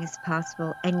 anything is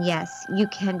possible. And yes, you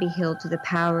can be healed through the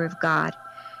power of God.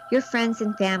 Your friends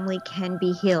and family can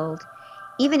be healed.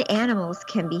 Even animals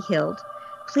can be healed.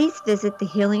 Please visit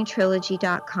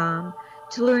thehealingtrilogy.com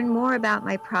to learn more about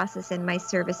my process and my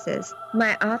services.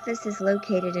 My office is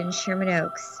located in Sherman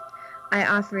Oaks. I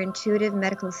offer intuitive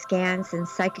medical scans and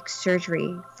psychic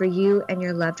surgery for you and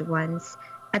your loved ones.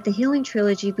 At the Healing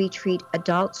Trilogy, we treat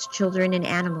adults, children, and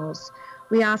animals.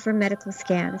 We offer medical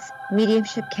scans,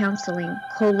 mediumship counseling,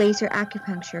 cold laser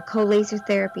acupuncture, cold laser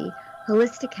therapy,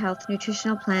 holistic health,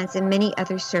 nutritional plans, and many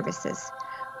other services.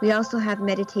 We also have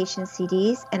meditation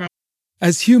CDs and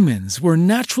As humans, we're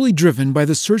naturally driven by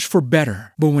the search for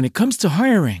better. But when it comes to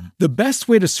hiring, the best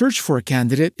way to search for a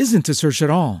candidate isn't to search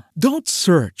at all. Don't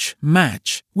search,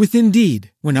 match with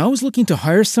Indeed. When I was looking to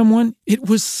hire someone, it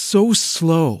was so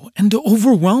slow and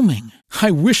overwhelming.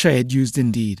 I wish I had used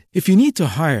Indeed. If you need to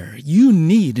hire, you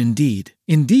need Indeed.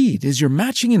 Indeed is your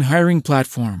matching and hiring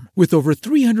platform with over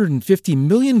 350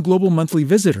 million global monthly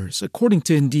visitors, according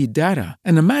to Indeed data,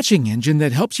 and a matching engine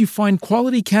that helps you find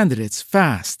quality candidates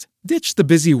fast. Ditch the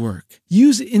busy work.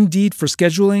 Use Indeed for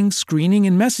scheduling, screening,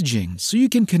 and messaging so you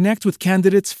can connect with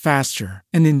candidates faster.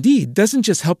 And Indeed doesn't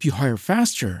just help you hire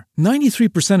faster.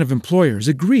 93% of employers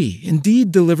agree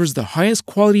Indeed delivers the highest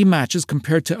quality matches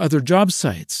compared to other job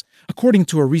sites, according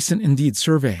to a recent Indeed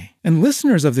survey. And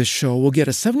listeners of this show will get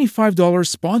a $75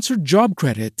 sponsored job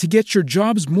credit to get your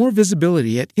jobs more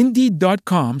visibility at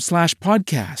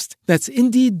Indeed.com/podcast. That's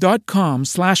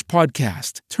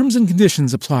Indeed.com/podcast. Terms and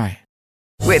conditions apply.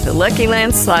 With the Lucky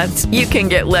Land Slots, you can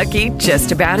get lucky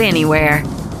just about anywhere.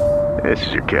 This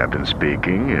is your captain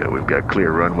speaking. We've got clear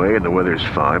runway and the weather's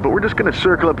fine, but we're just going to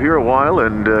circle up here a while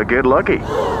and get lucky.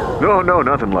 No,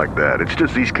 nothing like that. It's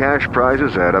just these cash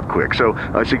prizes add up quick. So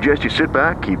I suggest you sit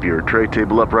back, keep your tray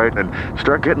table upright, and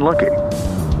start getting lucky.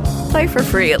 Play for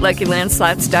free at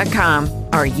LuckyLandSlots.com.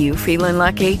 Are you feeling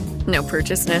lucky? No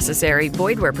purchase necessary.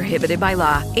 Void where prohibited by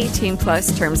law.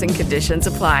 18+ terms and conditions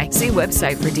apply. See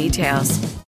website for details.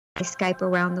 I Skype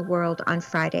around the world on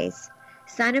Fridays.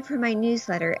 Sign up for my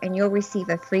newsletter and you'll receive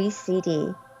a free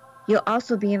CD. You'll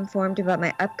also be informed about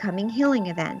my upcoming healing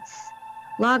events.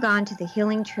 Log on to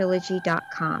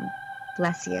thehealingtrilogy.com.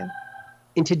 Bless you.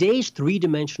 In today's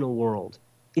three-dimensional world,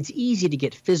 It's easy to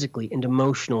get physically and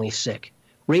emotionally sick.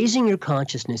 Raising your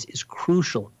consciousness is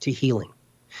crucial to healing.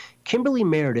 Kimberly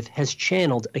Meredith has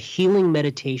channeled a healing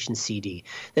meditation CD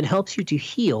that helps you to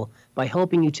heal by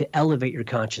helping you to elevate your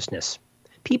consciousness.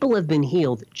 People have been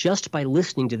healed just by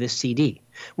listening to this CD,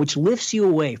 which lifts you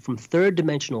away from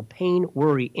third-dimensional pain,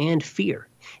 worry, and fear,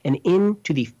 and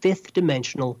into the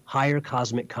fifth-dimensional higher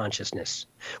cosmic consciousness,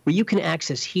 where you can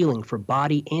access healing for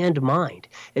body and mind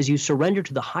as you surrender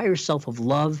to the higher self of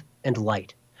love and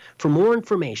light. For more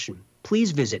information,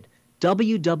 please visit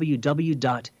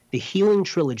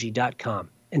www.thehealingtrilogy.com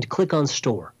and click on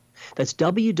Store. That's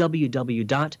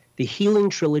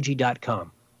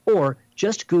www.thehealingtrilogy.com, or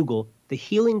just Google The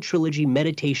Healing Trilogy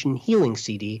Meditation Healing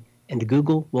CD, and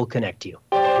Google will connect you.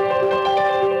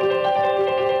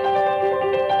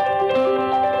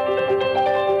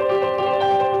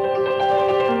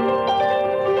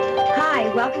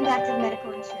 Hi, welcome back to the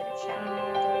Medical Intuitive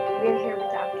Show. We're here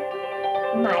with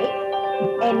Dr. Mike,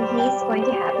 and he's going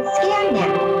to have a scan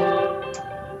now.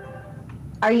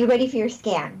 Are you ready for your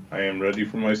scan? I am ready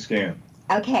for my scan.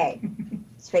 Okay,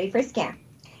 it's ready for a scan.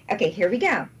 Okay, here we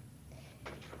go.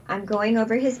 I'm going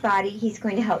over his body. He's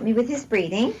going to help me with his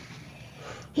breathing.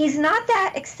 He's not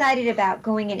that excited about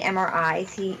going in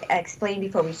MRIs. He explained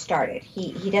before we started.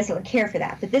 He doesn't care for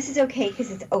that, but this is okay because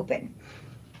it's open.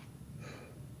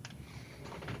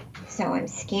 So I'm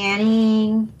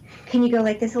scanning. Can you go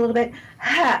like this a little bit?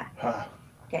 Ha.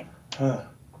 Good.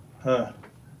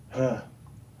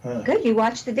 Good. You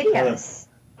watch the videos.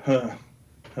 I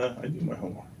do my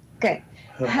homework. Good.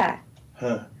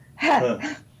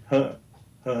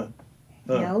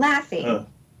 No laughing.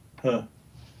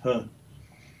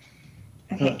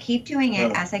 Okay, keep doing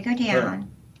it as I go down.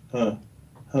 Good.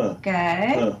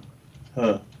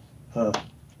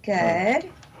 Good.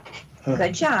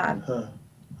 Good job.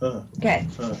 Good.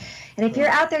 And if you're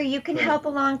out there, you can help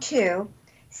along too,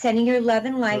 sending your love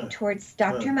and light towards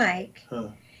Dr. Mike.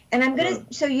 And I'm going to,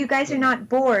 so you guys are not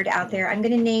bored out there, I'm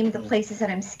going to name the places that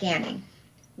I'm scanning.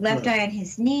 Left eye on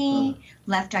his knee,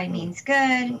 left eye means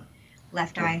good,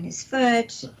 left eye on his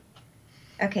foot.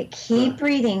 Okay, keep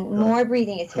breathing, more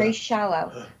breathing. It's very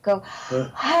shallow. Go,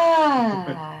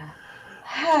 ha,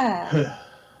 ha.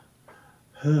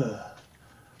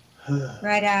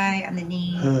 Right eye on the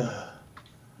knee,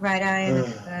 right eye on the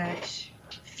foot.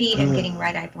 Feet, I'm getting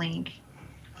right eye blink.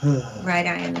 Right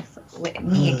eye on the foot,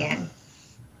 knee again.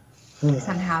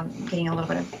 Somehow I'm getting a little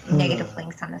bit of negative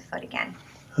blinks on the foot again.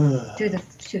 Through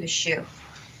the shoe.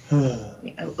 A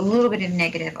little bit of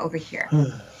negative over here.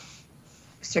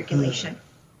 Circulation.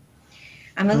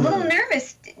 I'm a little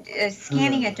nervous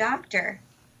scanning a doctor.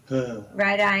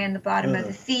 Right eye on the bottom of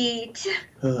the feet.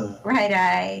 Right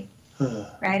eye.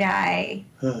 Right eye.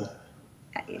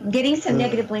 Getting some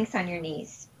negative blinks on your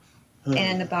knees.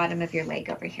 And the bottom of your leg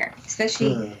over here.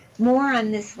 Especially more on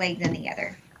this leg than the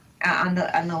other. On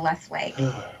the left leg.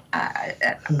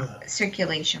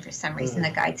 Circulation for some reason the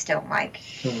guides don't like.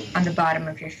 On the bottom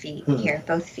of your feet. Here,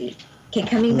 both feet. Okay,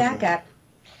 coming back up.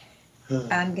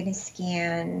 I'm going to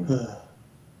scan.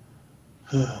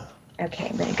 Okay,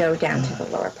 I'm going to go down to the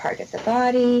lower part of the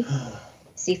body.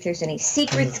 See if there's any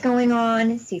secrets going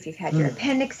on. See if you've had your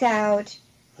appendix out.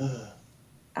 You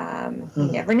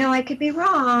never know, I could be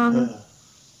wrong.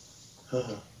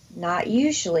 Not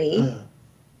usually,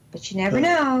 but you never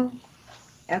know.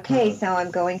 Okay, so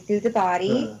I'm going through the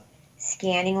body,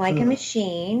 scanning like a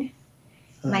machine.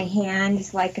 My hand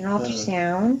is like an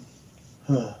ultrasound.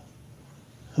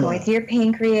 Going through your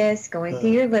pancreas, going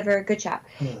through your liver. Good job.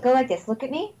 Go like this. Look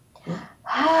at me.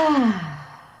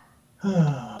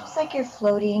 Just like you're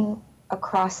floating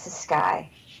across the sky.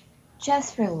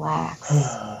 Just relax.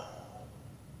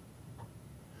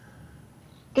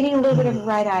 Getting a little bit of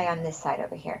right eye on this side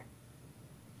over here.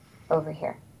 Over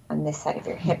here. On this side of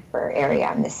your hip or area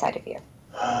on this side of you.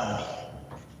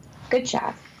 Good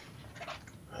job.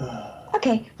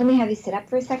 Okay, let me have you sit up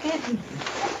for a second.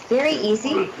 Very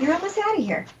easy. You're almost out of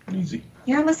here. Easy.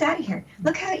 You're almost out of here.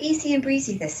 Look how easy and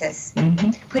breezy this is.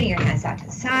 Putting your hands out to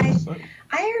the side.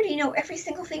 I already know every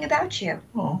single thing about you.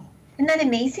 Oh. Isn't that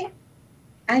amazing?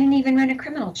 I didn't even run a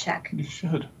criminal check. You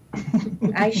should.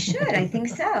 I should. I think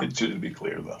so. It shouldn't be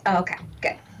clear, though. Oh, okay.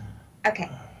 Good. Okay.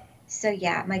 So,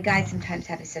 yeah, my guides sometimes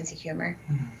have a sense of humor.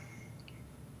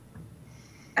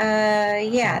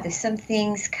 Yeah, there's some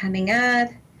things coming up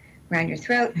around your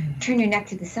throat. Turn your neck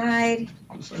to the side.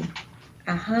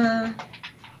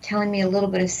 Telling me a little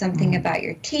bit of something about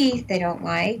your teeth they don't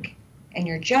like, and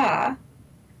your jaw,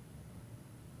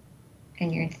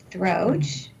 and your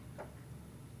throat.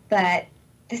 But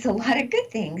there's a lot of good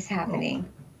things happening.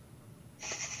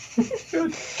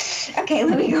 Okay,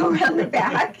 let me go around the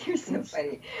back. You're so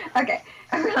funny. Okay,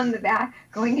 around the back,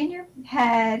 going in your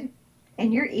head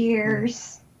and your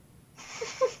ears.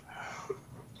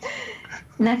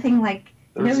 Nothing like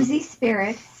nosy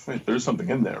spirits. Wait, there's something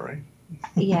in there, right?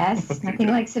 Yes, nothing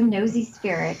like some nosy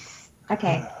spirits.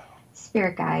 Okay,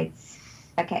 spirit guides.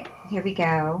 Okay, here we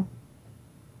go.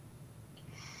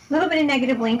 A little bit of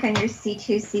negative link on your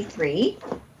C2, C3.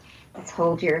 Let's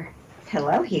hold your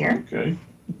pillow here. Okay.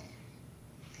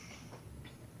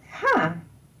 Huh.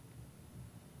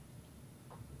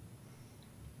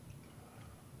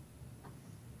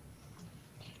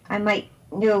 I might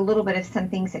know a little bit of some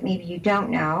things that maybe you don't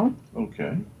know.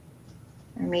 Okay.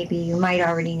 Or maybe you might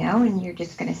already know and you're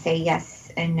just going to say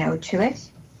yes and no to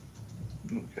it.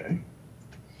 Okay.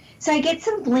 So I get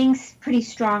some blinks pretty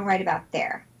strong right about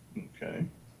there. Okay.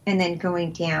 And then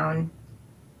going down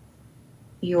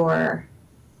your...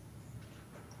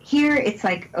 Here it's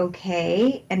like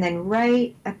okay, and then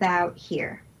right about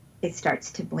here it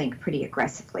starts to blink pretty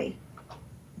aggressively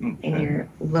in your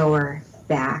lower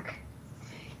back.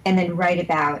 And then right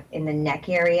about in the neck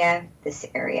area, this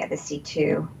area, the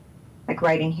C2, like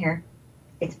right in here,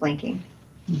 it's blinking,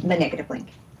 the negative blink.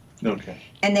 Okay.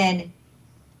 And then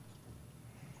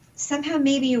somehow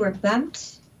maybe you were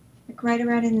bumped, like right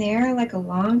around in there, like a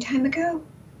long time ago.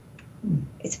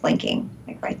 It's blinking,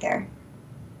 like right there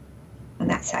on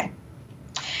that side.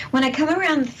 When I come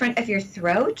around the front of your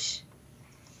throat,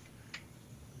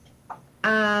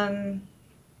 I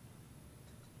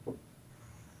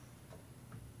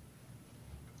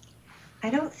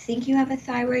don't think you have a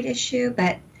thyroid issue,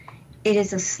 but it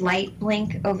is a slight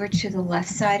blink over to the left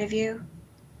side of you,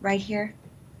 right here.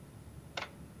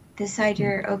 This side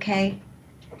you're okay,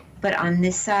 but on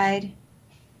this side,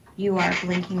 you are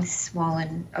blinking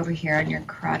swollen over here on your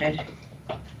carotid.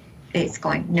 It's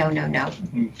going, no, no, no.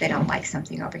 They don't like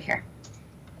something over here.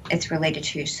 It's related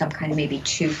to some kind of maybe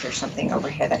tooth or something over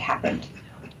here that happened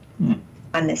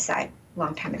on this side a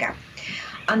long time ago.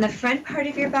 On the front part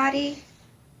of your body,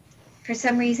 for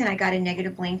some reason, I got a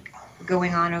negative blink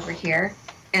going on over here,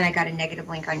 and I got a negative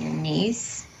blink on your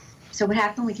knees. So what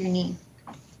happened with your knee?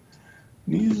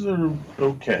 Knees are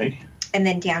okay. And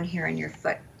then down here on your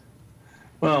foot.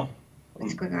 Well,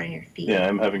 what's going on in your feet? Yeah,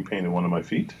 I'm having pain in one of my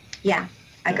feet. Yeah,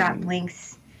 I got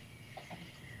blinks.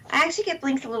 I actually get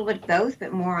blinks a little bit both,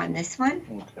 but more on this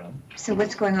one. Okay. So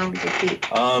what's going on with your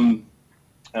feet?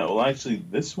 Well, actually,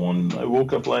 this one, I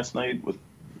woke up last night with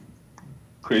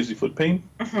crazy foot pain.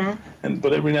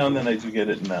 But every now and then I do get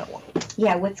it in that one.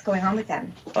 Yeah, what's going on with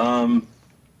them?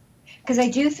 Because I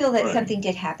do feel that something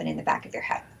did happen in the back of your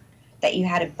head. That you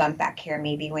had a bump back here,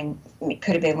 maybe when it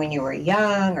could have been when you were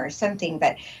young or something,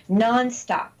 but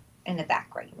non-stop in the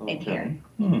back right in here.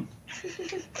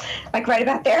 Like right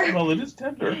about there? Well, it is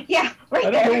tender. Yeah,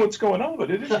 right there. I don't know what's going on,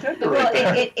 but it is tender right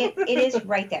there. It is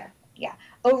right there, yeah.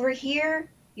 Over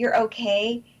here, you're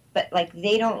okay, but like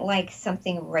they don't like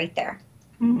something right there.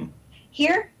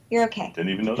 Here, you're okay.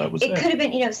 Didn't even know that was It there. could have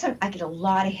been, I get a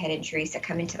lot of head injuries that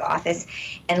come into the office,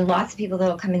 and lots of people that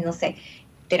will come in, they'll say,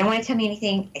 they don't want to tell me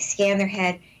anything. I scan their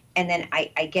head, and then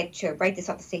I get to write this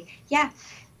off and say, yeah,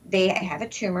 I have a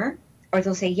tumor. Or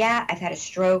they'll say, yeah, I've had a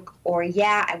stroke. Or,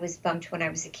 yeah, I was bumped when I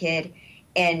was a kid.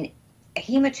 And a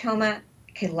hematoma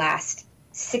could last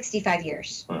 65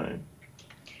 years. Right.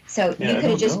 So Yeah, you I could have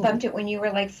don't just know. bumped it when you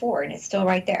were like 4, and it's still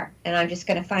right there. And I'm just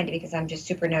going to find it because I'm just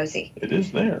super nosy. It is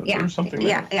there. Yeah, There's something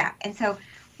there. yeah. And so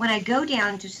when I go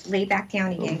down, just lay back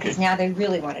down again, because now they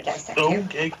really want to dissect you.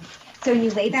 Okay. So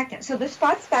you lay back down. So the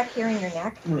spots back here in your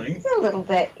neck, Right. it's a little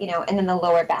bit, and then the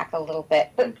lower back a little bit.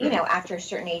 But, after a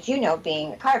certain age,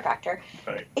 being a chiropractor,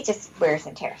 Right. it just wears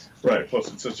and tears. Right.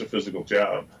 Plus, it's such a physical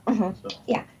job. So.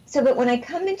 Yeah. So, but when I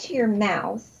come into your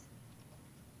mouth,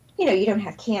 you don't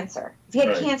have cancer. If you had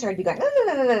Right. cancer, I'd be going,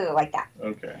 like that.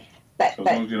 Okay. But, So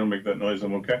as long as you don't make that noise,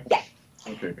 I'm okay? Yeah.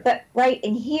 Okay, good. But right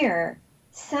in here,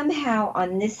 somehow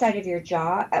on this side of your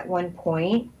jaw at one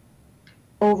point,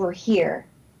 over here,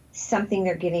 something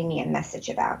they're giving me a message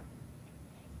about.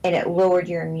 And it lowered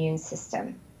your immune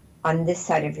system on this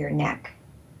side of your neck.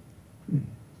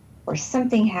 Or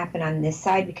something happened on this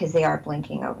side because they are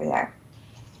blinking over there.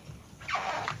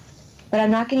 But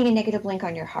I'm not getting a negative blink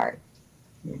on your heart.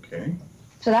 Okay.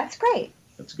 So that's great.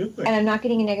 That's a good thing. And I'm not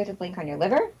getting a negative blink on your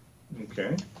liver.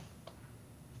 Okay.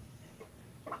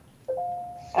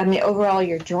 I mean, overall,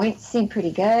 your joints seem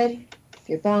pretty good,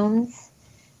 your bones.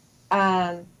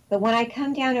 But when I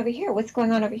come down over here, what's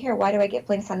going on over here? Why do I get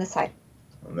blinks on this side?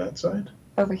 On that side?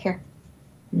 Over here.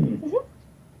 In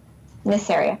this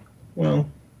area. Well,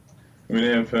 I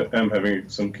mean, I'm having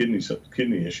some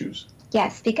kidney issues. Yeah,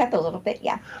 speak up a little bit,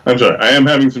 yeah. I'm sorry, I am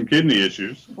having some kidney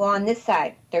issues. Well, on this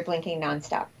side, they're blinking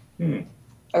nonstop.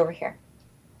 Over here.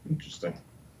 Interesting.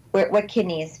 What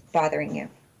kidney is bothering you?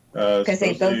 Because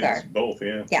they both are. Both,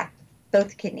 yeah. Yeah,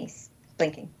 both kidneys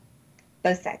blinking,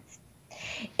 both sides.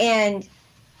 And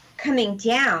coming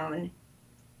down,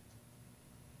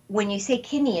 when you say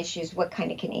kidney issues, what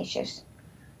kind of kidney issues?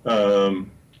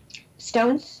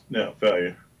 Stones? No,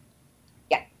 failure.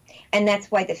 Yeah. And that's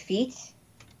why the feet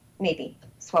may be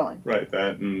swollen. Right,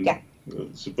 that and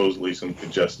supposedly some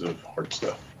congestive heart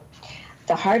stuff.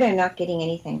 The heart, I'm not getting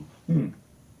anything.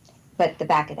 But the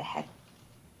back of the head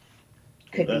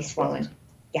could be swollen.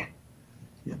 Yeah.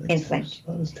 Inflamed.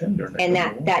 That was tender. And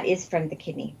that is from the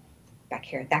kidney back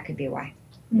here. That could be why.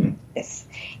 This.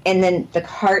 And then the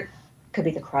heart could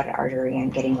be the carotid artery I'm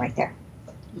getting right there.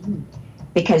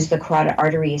 Because the carotid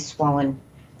artery is swollen,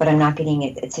 but I'm not getting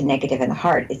it. It's a negative in the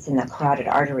heart. It's in the carotid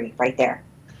artery right there.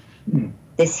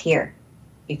 This here,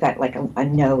 you've got like a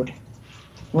node,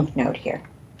 lymph node here.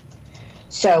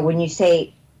 So when you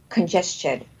say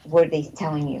congestion, what are they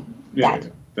telling you? Yeah,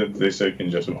 they say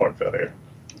congestive heart failure.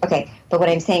 Okay, but what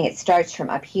I'm saying, it starts from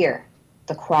up here,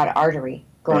 the carotid artery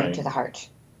going to the heart.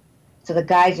 So the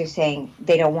guys are saying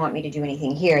they don't want me to do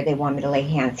anything here. They want me to lay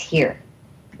hands here.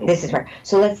 Okay. This is where.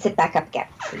 So let's sit back up again.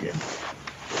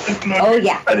 Oh,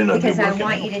 yeah, because I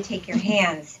want you to take your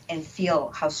hands and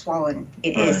feel how swollen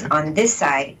it is on this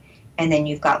side, and then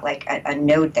you've got like a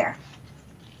node there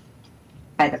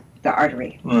by the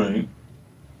artery. Right.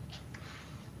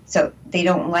 So they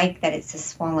don't like that it's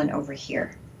swollen over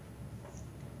here.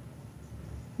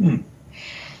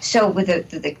 So with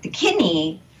the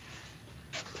kidney,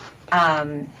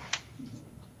 so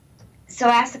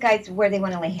ask the guys where they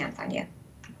want to lay hands on you.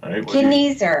 Right,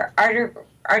 Kidneys or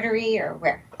artery or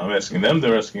where? I'm asking them,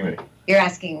 they're asking me. You're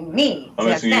asking me. I'm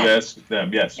asking you to ask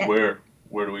them, yes. Yeah. Where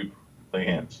do we lay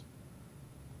hands?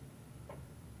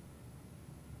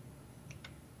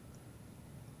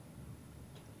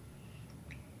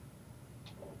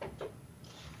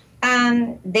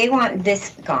 They want this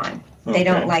gone. Okay. They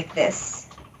don't like this.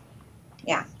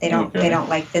 Yeah, they don't. They don't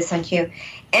like this on you,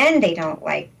 and they don't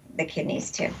like the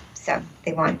kidneys too. So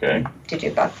they want to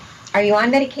do both. Are you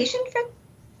on medication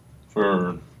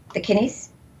for the kidneys?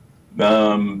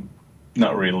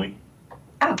 Not really.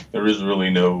 Oh. There is really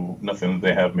nothing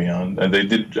they have me on, and they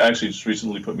did actually just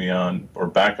recently put me on or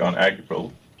back on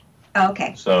Agipro. Oh,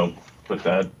 okay. So, but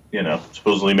that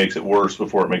supposedly makes it worse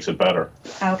before it makes it better.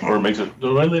 Okay. Or it makes it.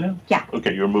 Do I lay down? Yeah.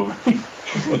 Okay, you're moving.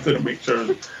 I wanted to make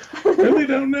sure. I lay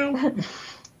down now.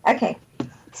 Okay,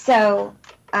 so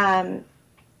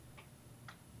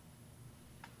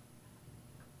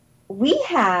we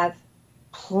have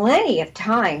plenty of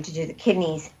time to do the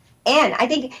kidneys, and I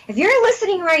think if you're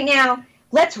listening right now,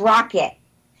 let's rock it.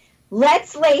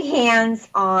 Let's lay hands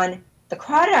on the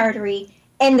carotid artery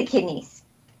and the kidneys.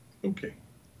 Okay.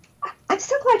 I'm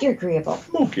so glad you're agreeable.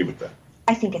 I'm okay with that.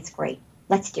 I think it's great.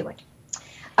 Let's do it.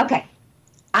 Okay.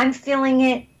 I'm feeling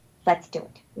it. Let's do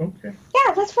it. Okay.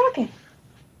 Yeah, let's rock it.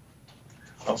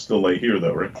 I'll still lay here,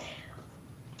 though, right?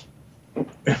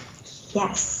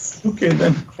 Yes. Okay,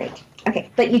 then. Great. Okay,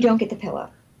 but you don't get the pillow.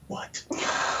 What?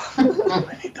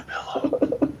 I need the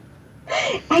pillow.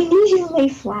 I need you to lay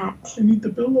flat. I need the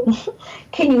pillow.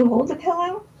 Can you hold the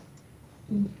pillow?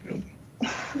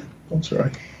 That's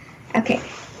right. Okay.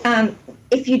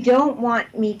 If you don't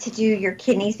want me to do your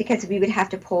kidneys, because we would have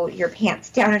to pull your pants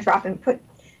down and drop and put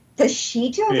the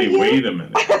sheet over you. Hey, wait a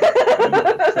minute.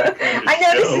 I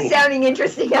know this is sounding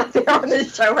interesting out there on the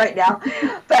show right now,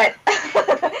 but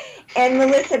and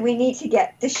Melissa, we need to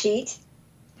get the sheet.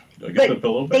 Do I get the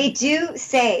pillow back? They do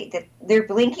say that they're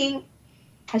blinking,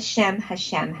 Hashem,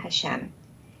 Hashem, Hashem.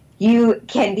 You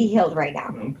can be healed right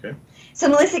now. Okay. So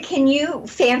Melissa, can you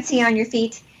fancy on your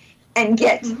feet and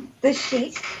get the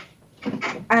sheet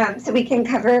so we can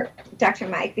cover Dr.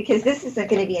 Mike, because this is going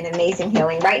to be an amazing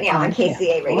healing right now on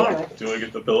KCA Radio. Do I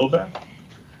get the pillow back?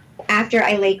 After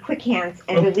I lay quick hands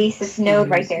and release this node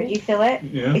right there. Do you feel it?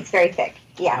 Yeah. It's very thick.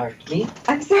 Yeah.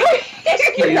 I'm sorry.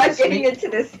 You're not getting into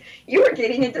this. You were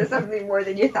getting into something more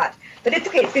than you thought. But it's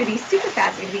okay. It's going to be super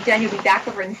fast. It's going to be done. You'll be back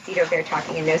over in the seat over there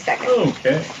talking in no second.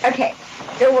 Okay. Okay.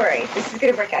 Don't worry. This is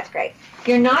going to work out great.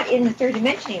 You're not in the third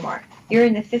dimension anymore. You're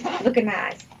in the fifth. Look at my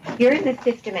eyes. You're in the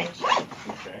fifth dimension.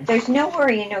 Okay. There's no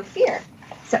worry and no fear.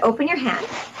 So open your hands.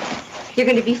 You're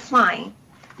going to be flying,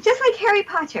 just like Harry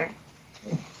Potter.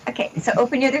 Okay, so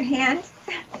open your other hand.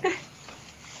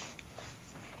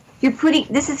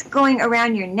 This is going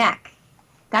around your neck.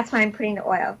 That's why I'm putting the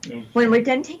oil. Okay. When we're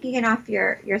done taking it off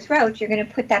your throat, you're going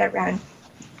to put that around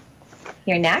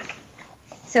your neck.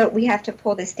 So we have to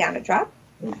pull this down a drop.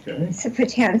 Okay. So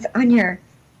put your hands on your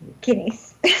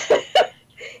kidneys.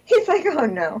 He's like, oh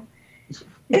no.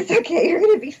 It's okay, you're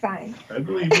going to be fine. I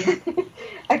believe you.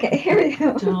 Okay, here we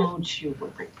go. Don't you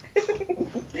worry.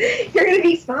 You're going to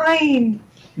be fine.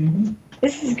 Mm-hmm.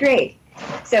 This is great.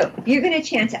 So you're going to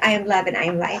chant, I am love and I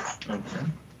am light. Okay.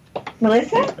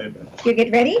 Melissa, you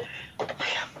get ready?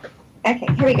 Okay,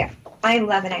 here we go. I am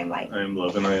love and I am light. I am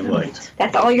love and I am light.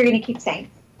 That's all you're going to keep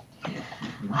saying.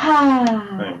 I am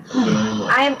love and I am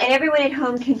light. And everyone at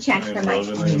home can chant for Mike.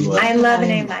 I I am love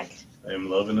and I am light. I am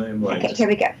love and I am light. Okay, here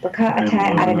we go. Baka ata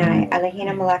Adonai,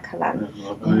 Eloheinu melech haolam.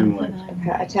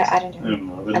 Baka ata Adonai,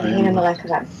 Eloheinu melech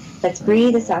haolam. Let's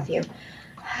breathe this off you.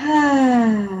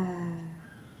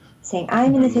 Saying,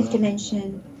 I'm in the fifth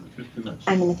dimension.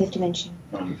 I'm in the fifth dimension.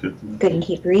 Good, and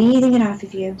keep breathing it off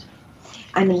of you.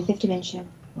 I'm in the fifth dimension.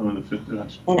 I'm in the fifth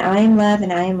dimension. And I am love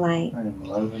and I am light. I am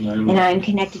love and I am And light. I am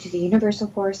connected to the universal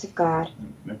force of God.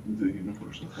 I'm connected to the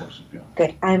universal force of God.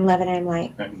 Good. I am love and I am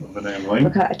light. I am love and I am light.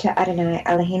 Baka ata Adonai,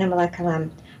 Eloheinu melech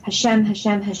haolam. Hashem,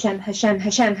 Hashem, Hashem, Hashem,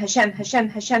 Hashem, Hashem, Hashem,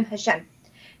 Hashem, Hashem.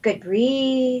 Good.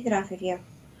 Breathe it off of you.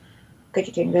 Good.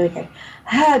 You're doing really good.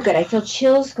 Good. I feel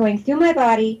chills going through my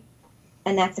body,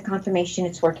 and that's a confirmation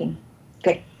it's working.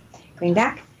 Good. Going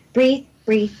back. Breathe,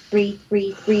 breathe, breathe,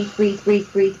 breathe, breathe, breathe,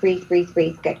 breathe, breathe, breathe, breathe,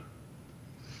 breathe. Good.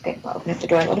 Good. We'll open up the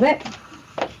door a little bit.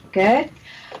 Good.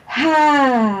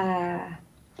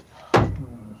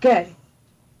 Good.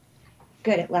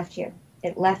 Good. It left you.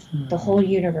 It left the whole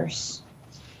universe.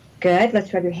 Good.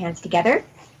 Let's rub your hands together.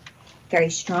 Very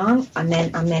strong.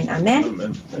 Amen, amen, amen.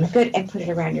 Amen. Good. And put it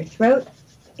around your throat.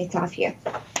 It's off you.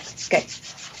 Good.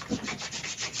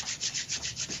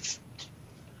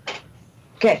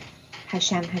 Good.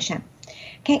 Hashem, Hashem.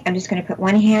 Okay, I'm just going to put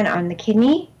one hand on the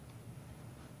kidney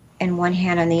and one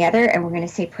hand on the other, and we're going to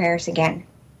say prayers again.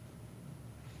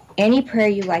 Any prayer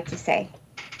you like to say.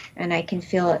 And I can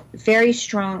feel it very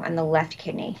strong on the left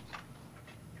kidney.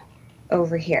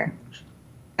 Over here.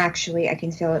 Actually, I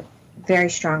can feel it very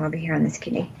strong over here on this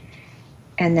kidney.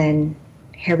 And then,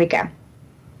 here we go.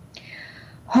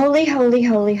 Holy, holy,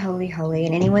 holy, holy, holy.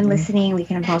 And anyone listening, we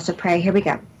can also pray. Here we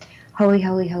go. Holy,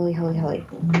 holy, holy, holy, holy.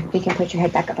 You can put your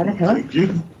head back up on the pillow.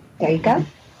 There you go.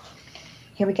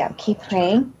 Here we go. Keep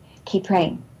praying. Keep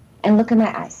praying. And look in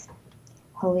my eyes.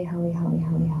 Holy, holy, holy,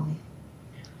 holy, holy.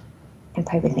 And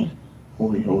pray with me.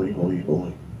 Holy, holy, holy,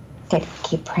 holy. Good.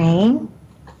 Keep praying.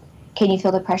 Can you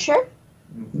feel the pressure?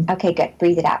 Mm-hmm. Okay, good.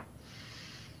 Breathe it out.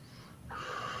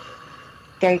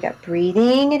 There you go.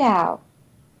 Breathing it out.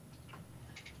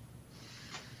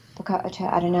 Baka ata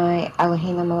Adonai,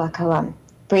 Eloheinu melech haolam.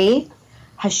 Breathe.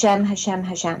 Hashem, Hashem,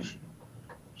 Hashem.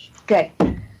 Good.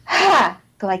 Ha!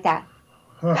 Go like that.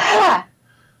 Ha!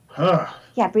 Ha!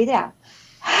 Yeah, breathe it out.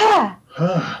 Ha!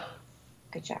 Ha!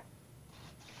 Good job.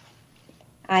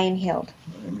 I am healed.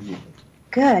 I am healed.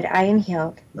 Good. I am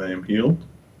healed. I am healed.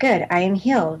 Good. I am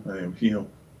healed. I am healed.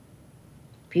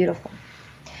 Beautiful.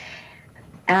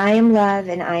 I am love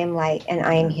and I am light and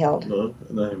I am healed. Love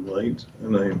and I am light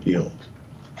and I am healed.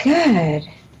 Good.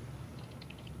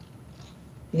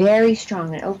 Very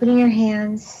strong. And opening your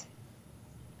hands,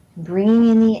 bringing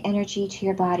in the energy to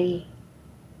your body.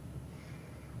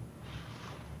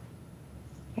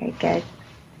 Very good.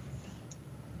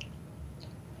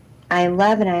 I am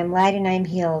love and I am light and I am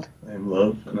healed. I am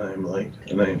love and I am light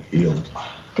and I am healed.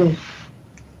 Good.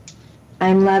 I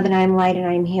am love and I am light and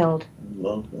I am healed. I am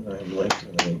love and I am light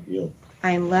and I am healed.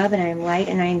 I am love and I am light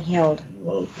and I am healed. I am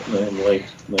love and I am light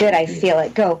and Good, I I am healed. feel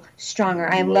it. Go. Stronger.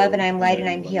 I am love and I am light and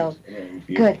I am healed.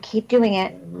 Good. Keep doing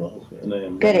it. I am love and I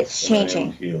am Good. light It's and I am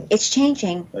changing. healed. It's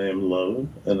changing. I am love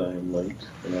and I am light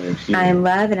and I am healed. I am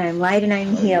love and I am light and I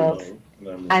am healed.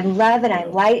 I'm love and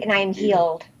I'm light and I am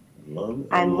healed.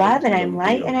 I'm love and I'm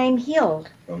light and I am healed.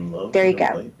 I'm love There you and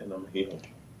I'm go. light and I'm healed.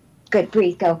 Good.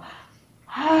 Breathe. Go.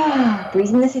 Breathe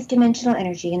in the fifth dimensional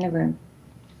energy in the room.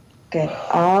 Good.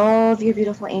 All of your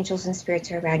beautiful angels and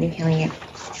spirits are around you, healing you.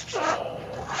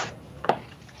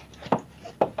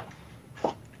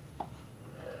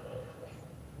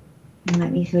 And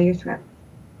let me feel your throat.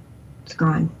 It's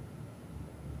gone.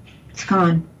 It's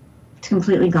gone. It's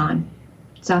completely gone.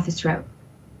 It's off his throat.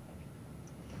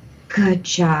 Good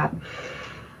job.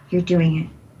 You're doing it.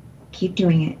 Keep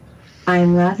doing it. I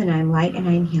am love and I am light and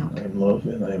I am healed. I am love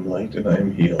and I am light and I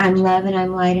am healed. I'm love and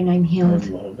I'm light and I'm I healed.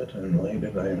 am love and I am light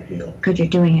and I am healed. Good, you're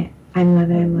doing it. I'm love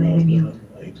and I'm light and I'm healed.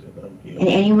 Light and I'm healed. And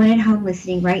anyone at home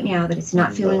listening right now that is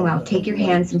not feeling well, take your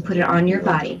hands and put it on your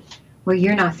body where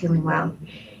you're not feeling well.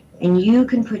 And you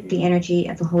can put the energy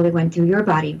of the Holy One through your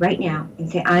body right now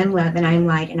and say, I am love and I am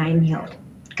light and I am healed.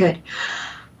 Good.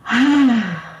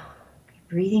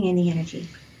 Breathing in the energy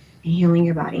and healing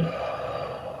your body.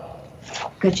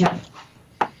 Good job.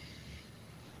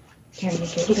 Okay, I'm going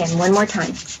to do it again. One more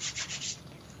time.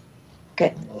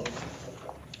 Good.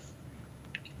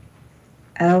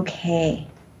 Okay.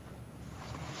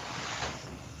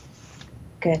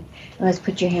 Good. Let's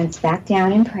put your hands back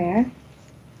down in prayer.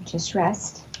 Just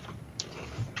rest.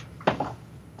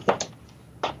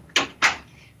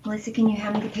 Melissa, can you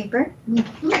hand me the paper?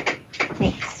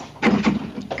 Thanks.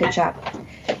 Good job.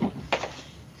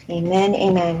 Amen,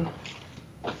 amen.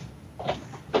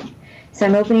 So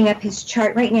I'm opening up his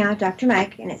chart right now, Dr.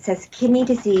 Mike, and it says kidney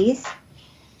disease,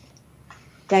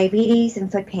 diabetes,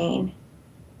 and foot pain,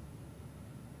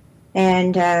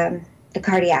 and the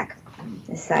cardiac,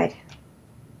 this side.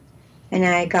 And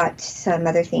I got some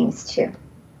other things too.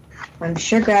 I'm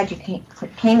sure glad you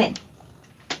came in.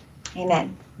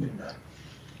 Amen.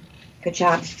 Good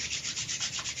job.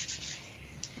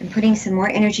 I'm putting some more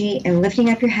energy and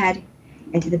lifting up your head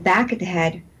into the back of the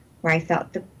head where I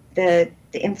felt the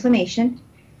inflammation,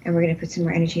 and we're going to put some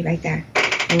more energy right there.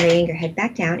 And laying your head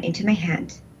back down into my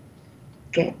hand.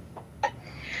 Good.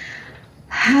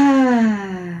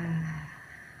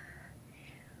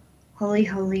 Holy,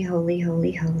 holy, holy,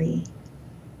 holy, holy.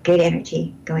 Good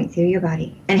energy going through your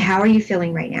body. And how are you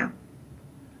feeling right now?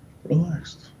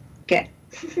 Relaxed. Good.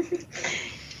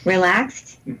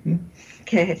 Relaxed? Mm-hmm.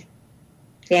 Good.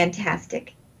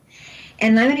 Fantastic.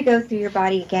 And I'm going to go through your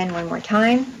body again one more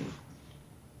time.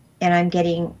 And I'm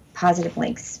getting positive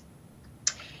links.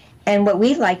 And what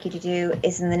we'd like you to do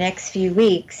is in the next few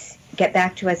weeks, get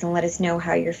back to us and let us know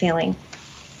how you're feeling.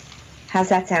 How's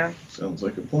that sound? Sounds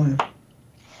like a plan.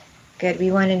 Good.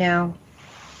 We want to know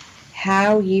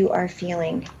how you are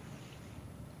feeling.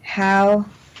 How,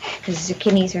 because the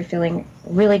kidneys are feeling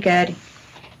really good.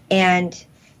 And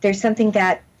there's something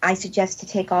that I suggest to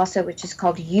take also, which is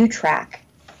called U-Track.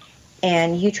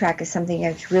 And U-Track is something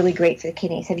that's really great for the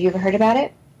kidneys. Have you ever heard about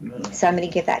it? No. So I'm going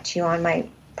to give that to you on my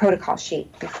protocol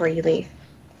sheet before you leave.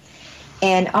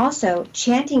 And also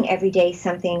chanting every day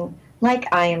something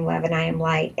like I am love and I am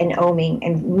light, and oming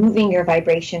and moving your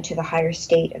vibration to the higher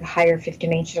state of the higher fifth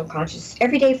dimensional consciousness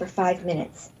every day for 5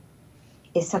 minutes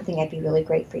is something I'd be really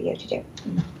great for you to do.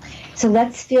 So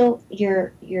let's feel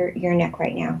your neck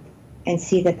right now and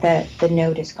see that the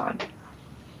node is gone.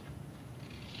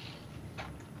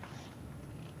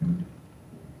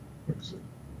 Where is it?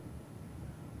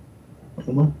 I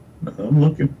don't know. I'm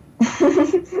looking.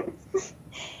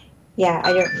 Yeah,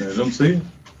 I don't see it.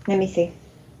 Let me see.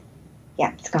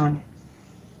 Yeah, it's gone.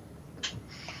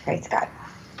 Praise God.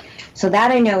 So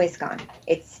that I know is gone.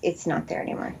 It's not there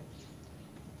anymore.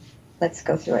 Let's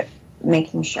go through it,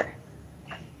 making sure.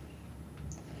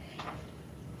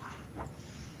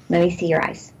 Let me see your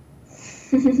eyes.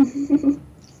 You're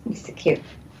so cute.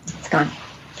 It's gone.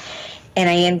 And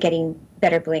I am getting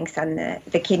better blinks on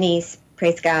the kidneys.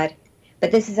 Praise God.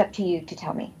 But this is up to you to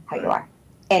tell me how you are.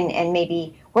 And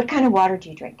maybe, what kind of water do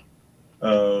you drink?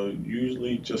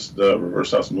 Usually just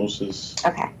reverse osmosis.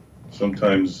 Okay.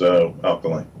 Sometimes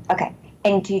alkaline. Okay.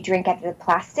 And do you drink out of the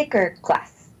plastic or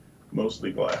glass?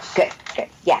 Mostly glass. Good, good.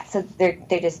 Yeah, so they're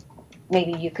just,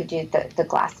 maybe you could do the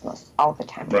glass most all the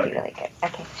time. Would be really good.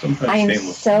 Okay. Sometimes I am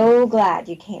stainless. so glad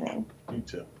you came in. Me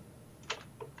too.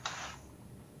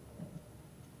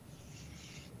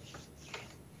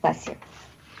 Bless you.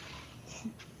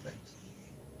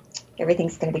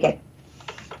 Everything's going to be good.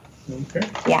 Okay.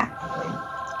 Yeah.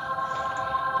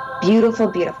 Beautiful,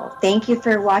 beautiful. Thank you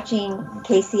for watching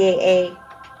KCAA.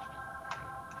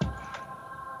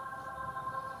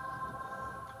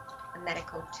 A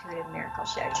Medical Intuitive Miracle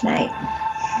Show tonight.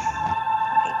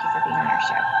 Thank you for being on our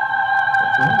show.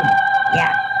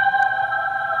 Yeah.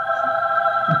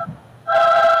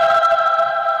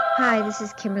 Hi, this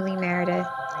is Kimberly Meredith.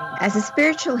 As a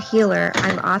spiritual healer,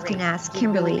 I'm often asked,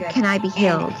 Kimberly, can I be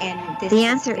healed? The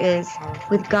answer is,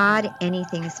 with God,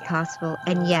 anything is possible.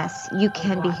 And yes, you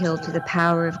can be healed through the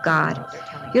power of God.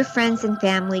 Your friends and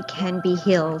family can be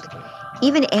healed.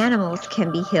 Even animals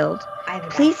can be healed.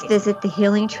 Please visit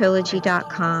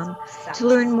thehealingtrilogy.com to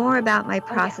learn more about my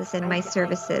process and my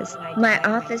services. My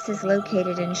office is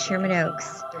located in Sherman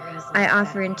Oaks. I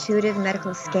offer intuitive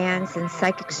medical scans and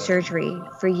psychic surgery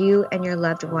for you and your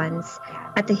loved ones.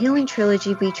 At the Healing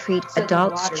Trilogy, we treat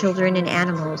adults, children, and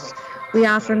animals. We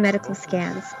offer medical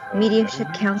scans,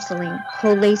 mediumship counseling,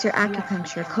 cold laser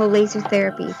acupuncture, cold laser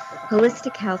therapy,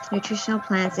 holistic health, nutritional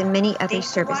plans, and many other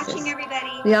services.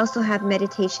 We also have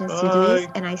meditation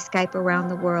CDs, and I Skype around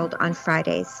the world on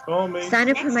Fridays. Sign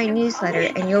up for my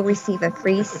newsletter, and you'll receive a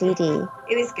free CD.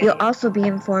 You'll also be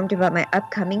informed about my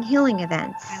upcoming healing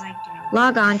events.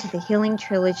 Log on to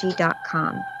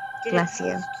thehealingtrilogy.com. Bless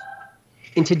you.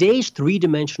 In today's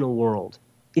three-dimensional world,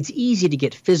 It's easy to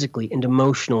get physically and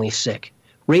emotionally sick.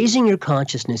 Raising your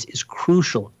consciousness is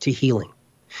crucial to healing.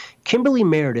 Kimberly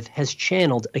Meredith has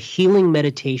channeled a healing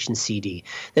meditation CD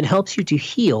that helps you to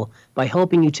heal by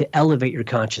helping you to elevate your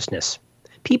consciousness.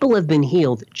 People have been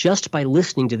healed just by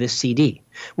listening to this CD,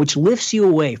 which lifts you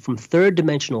away from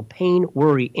third-dimensional pain,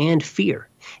 worry, and fear,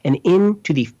 and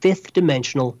into the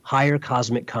fifth-dimensional higher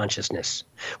cosmic consciousness,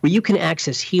 where you can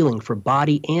access healing for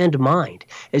body and mind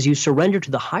as you surrender to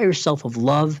the higher self of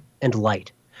love and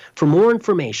light. For more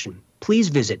information, please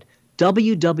visit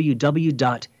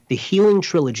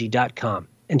www.thehealingtrilogy.com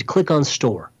and click on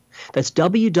Store. That's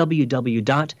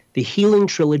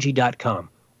www.thehealingtrilogy.com,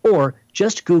 or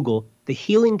just Google the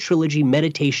Healing Trilogy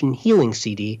Meditation Healing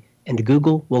CD, and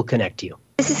Google will connect you.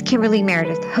 This is Kimberly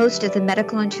Meredith, host of the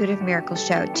Medical Intuitive Miracle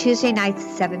Show, Tuesday nights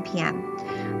at 7 p.m.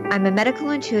 I'm a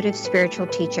medical intuitive spiritual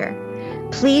teacher.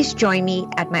 Please join me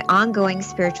at my ongoing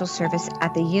spiritual service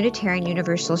at the Unitarian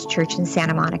Universalist Church in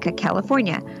Santa Monica,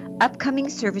 California. Upcoming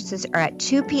services are at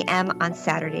 2 p.m. on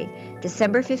Saturday,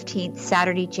 December 15th,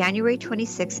 Saturday, January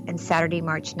 26th, and Saturday,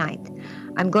 March 9th.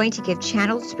 I'm going to give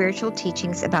channeled spiritual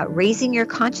teachings about raising your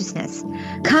consciousness.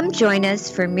 Come join us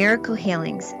for miracle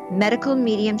healings, medical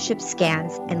mediumship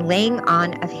scans, and laying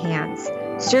on of hands.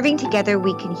 Serving together,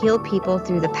 we can heal people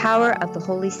through the power of the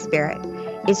Holy Spirit.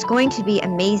 It's going to be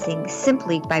amazing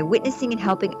simply by witnessing and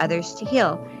helping others to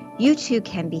heal. You too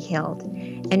can be healed.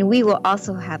 And we will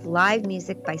also have live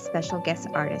music by special guest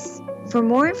artists. For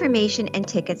more information and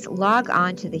tickets, log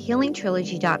on to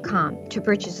thehealingtrilogy.com. To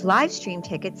purchase live stream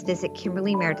tickets, visit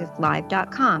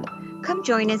KimberlyMeredithLive.com. Come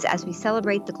join us as we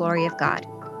celebrate the glory of God.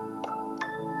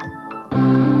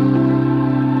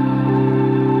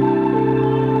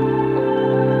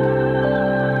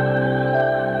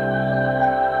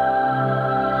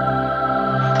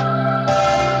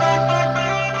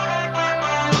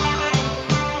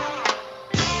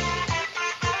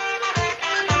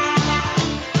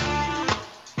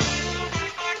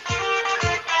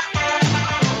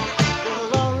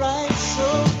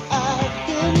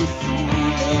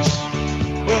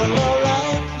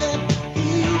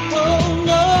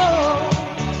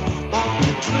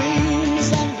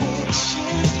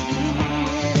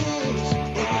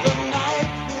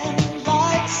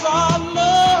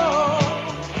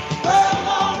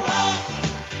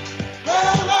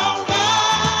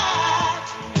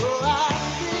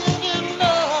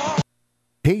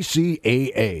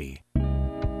 KCAA.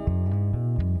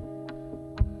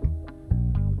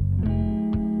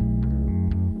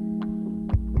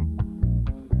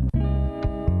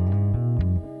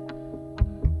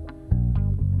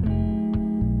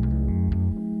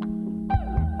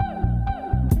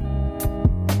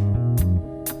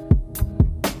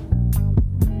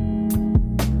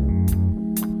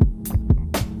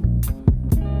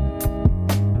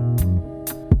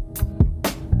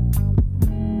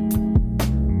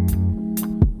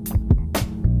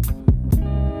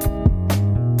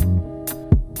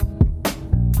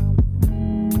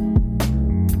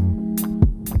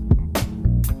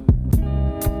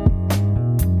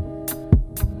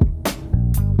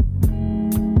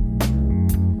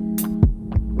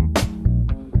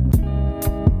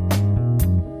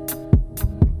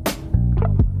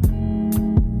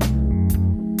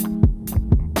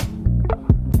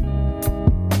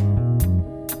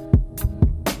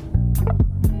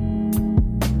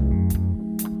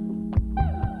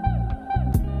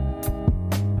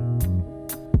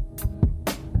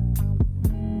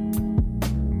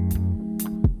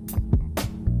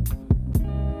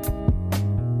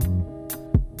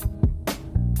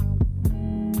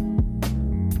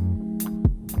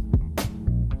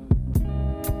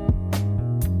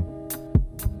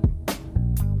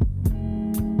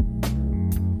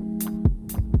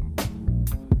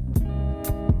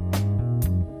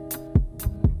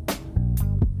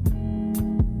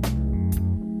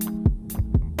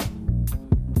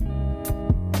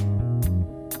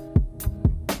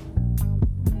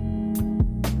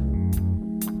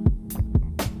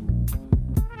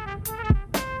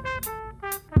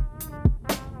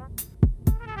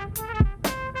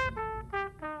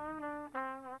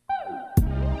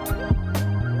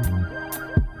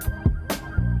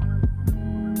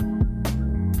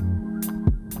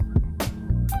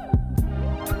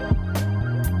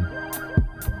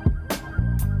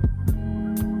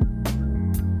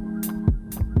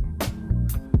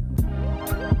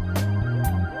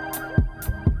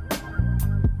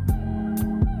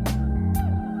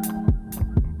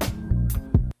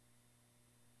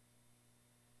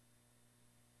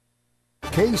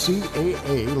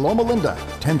 KCAA Loma Linda,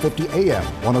 1050 AM,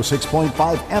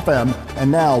 106.5 FM, and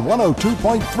now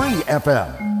 102.3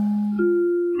 FM.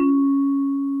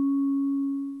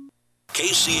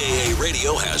 KCAA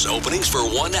Radio has openings for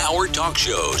 1-hour talk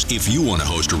shows. If you want to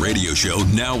host a radio show,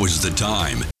 now is the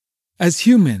time. As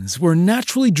humans, we're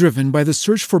naturally driven by the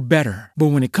search for better. But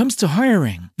when it comes to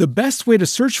hiring, the best way to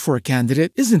search for a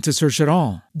candidate isn't to search at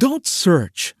all. Don't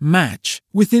search, match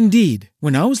with Indeed.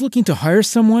 When I was looking to hire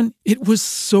someone, it was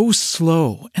so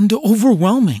slow and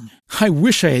overwhelming. I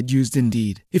wish I had used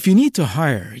Indeed. If you need to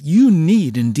hire, you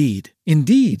need Indeed.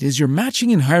 Indeed is your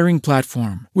matching and hiring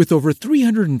platform with over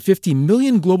 350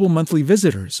 million global monthly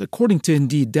visitors, according to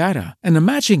Indeed data, and a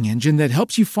matching engine that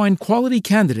helps you find quality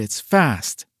candidates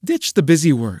fast. Ditch the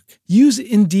busy work. Use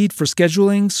Indeed for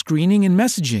scheduling, screening, and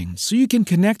messaging so you can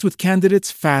connect with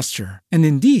candidates faster. And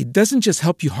Indeed doesn't just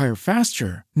help you hire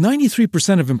faster.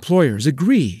 93% of employers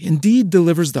agree Indeed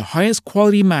delivers the highest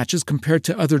quality matches compared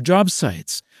to other job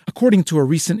sites, according to a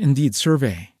recent Indeed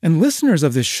survey. And listeners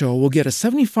of this show will get a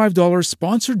 $75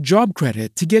 sponsored job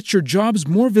credit to get your jobs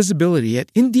more visibility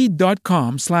at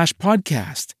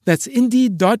Indeed.com/podcast. That's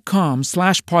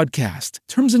Indeed.com/podcast.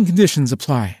 Terms and conditions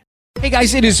apply. Hey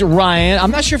guys, it is Ryan.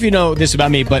 I'm not sure if you know this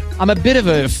about me, but I'm a bit of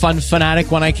a fun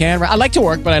fanatic when I can. I like to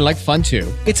work, but I like fun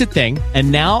too. It's a thing. And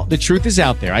now the truth is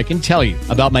out there. I can tell you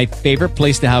about my favorite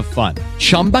place to have fun.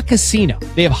 Chumba Casino.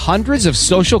 They have hundreds of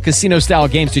social casino style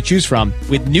games to choose from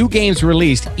with new games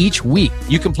released each week.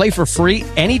 You can play for free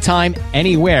anytime,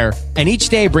 anywhere. And each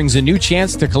day brings a new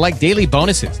chance to collect daily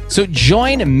bonuses. So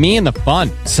join me in the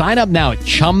fun. Sign up now at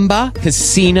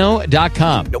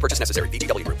ChumbaCasino.com. No purchase necessary.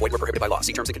 VGW Group. Void where prohibited by law.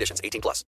 See terms and conditions. 18+.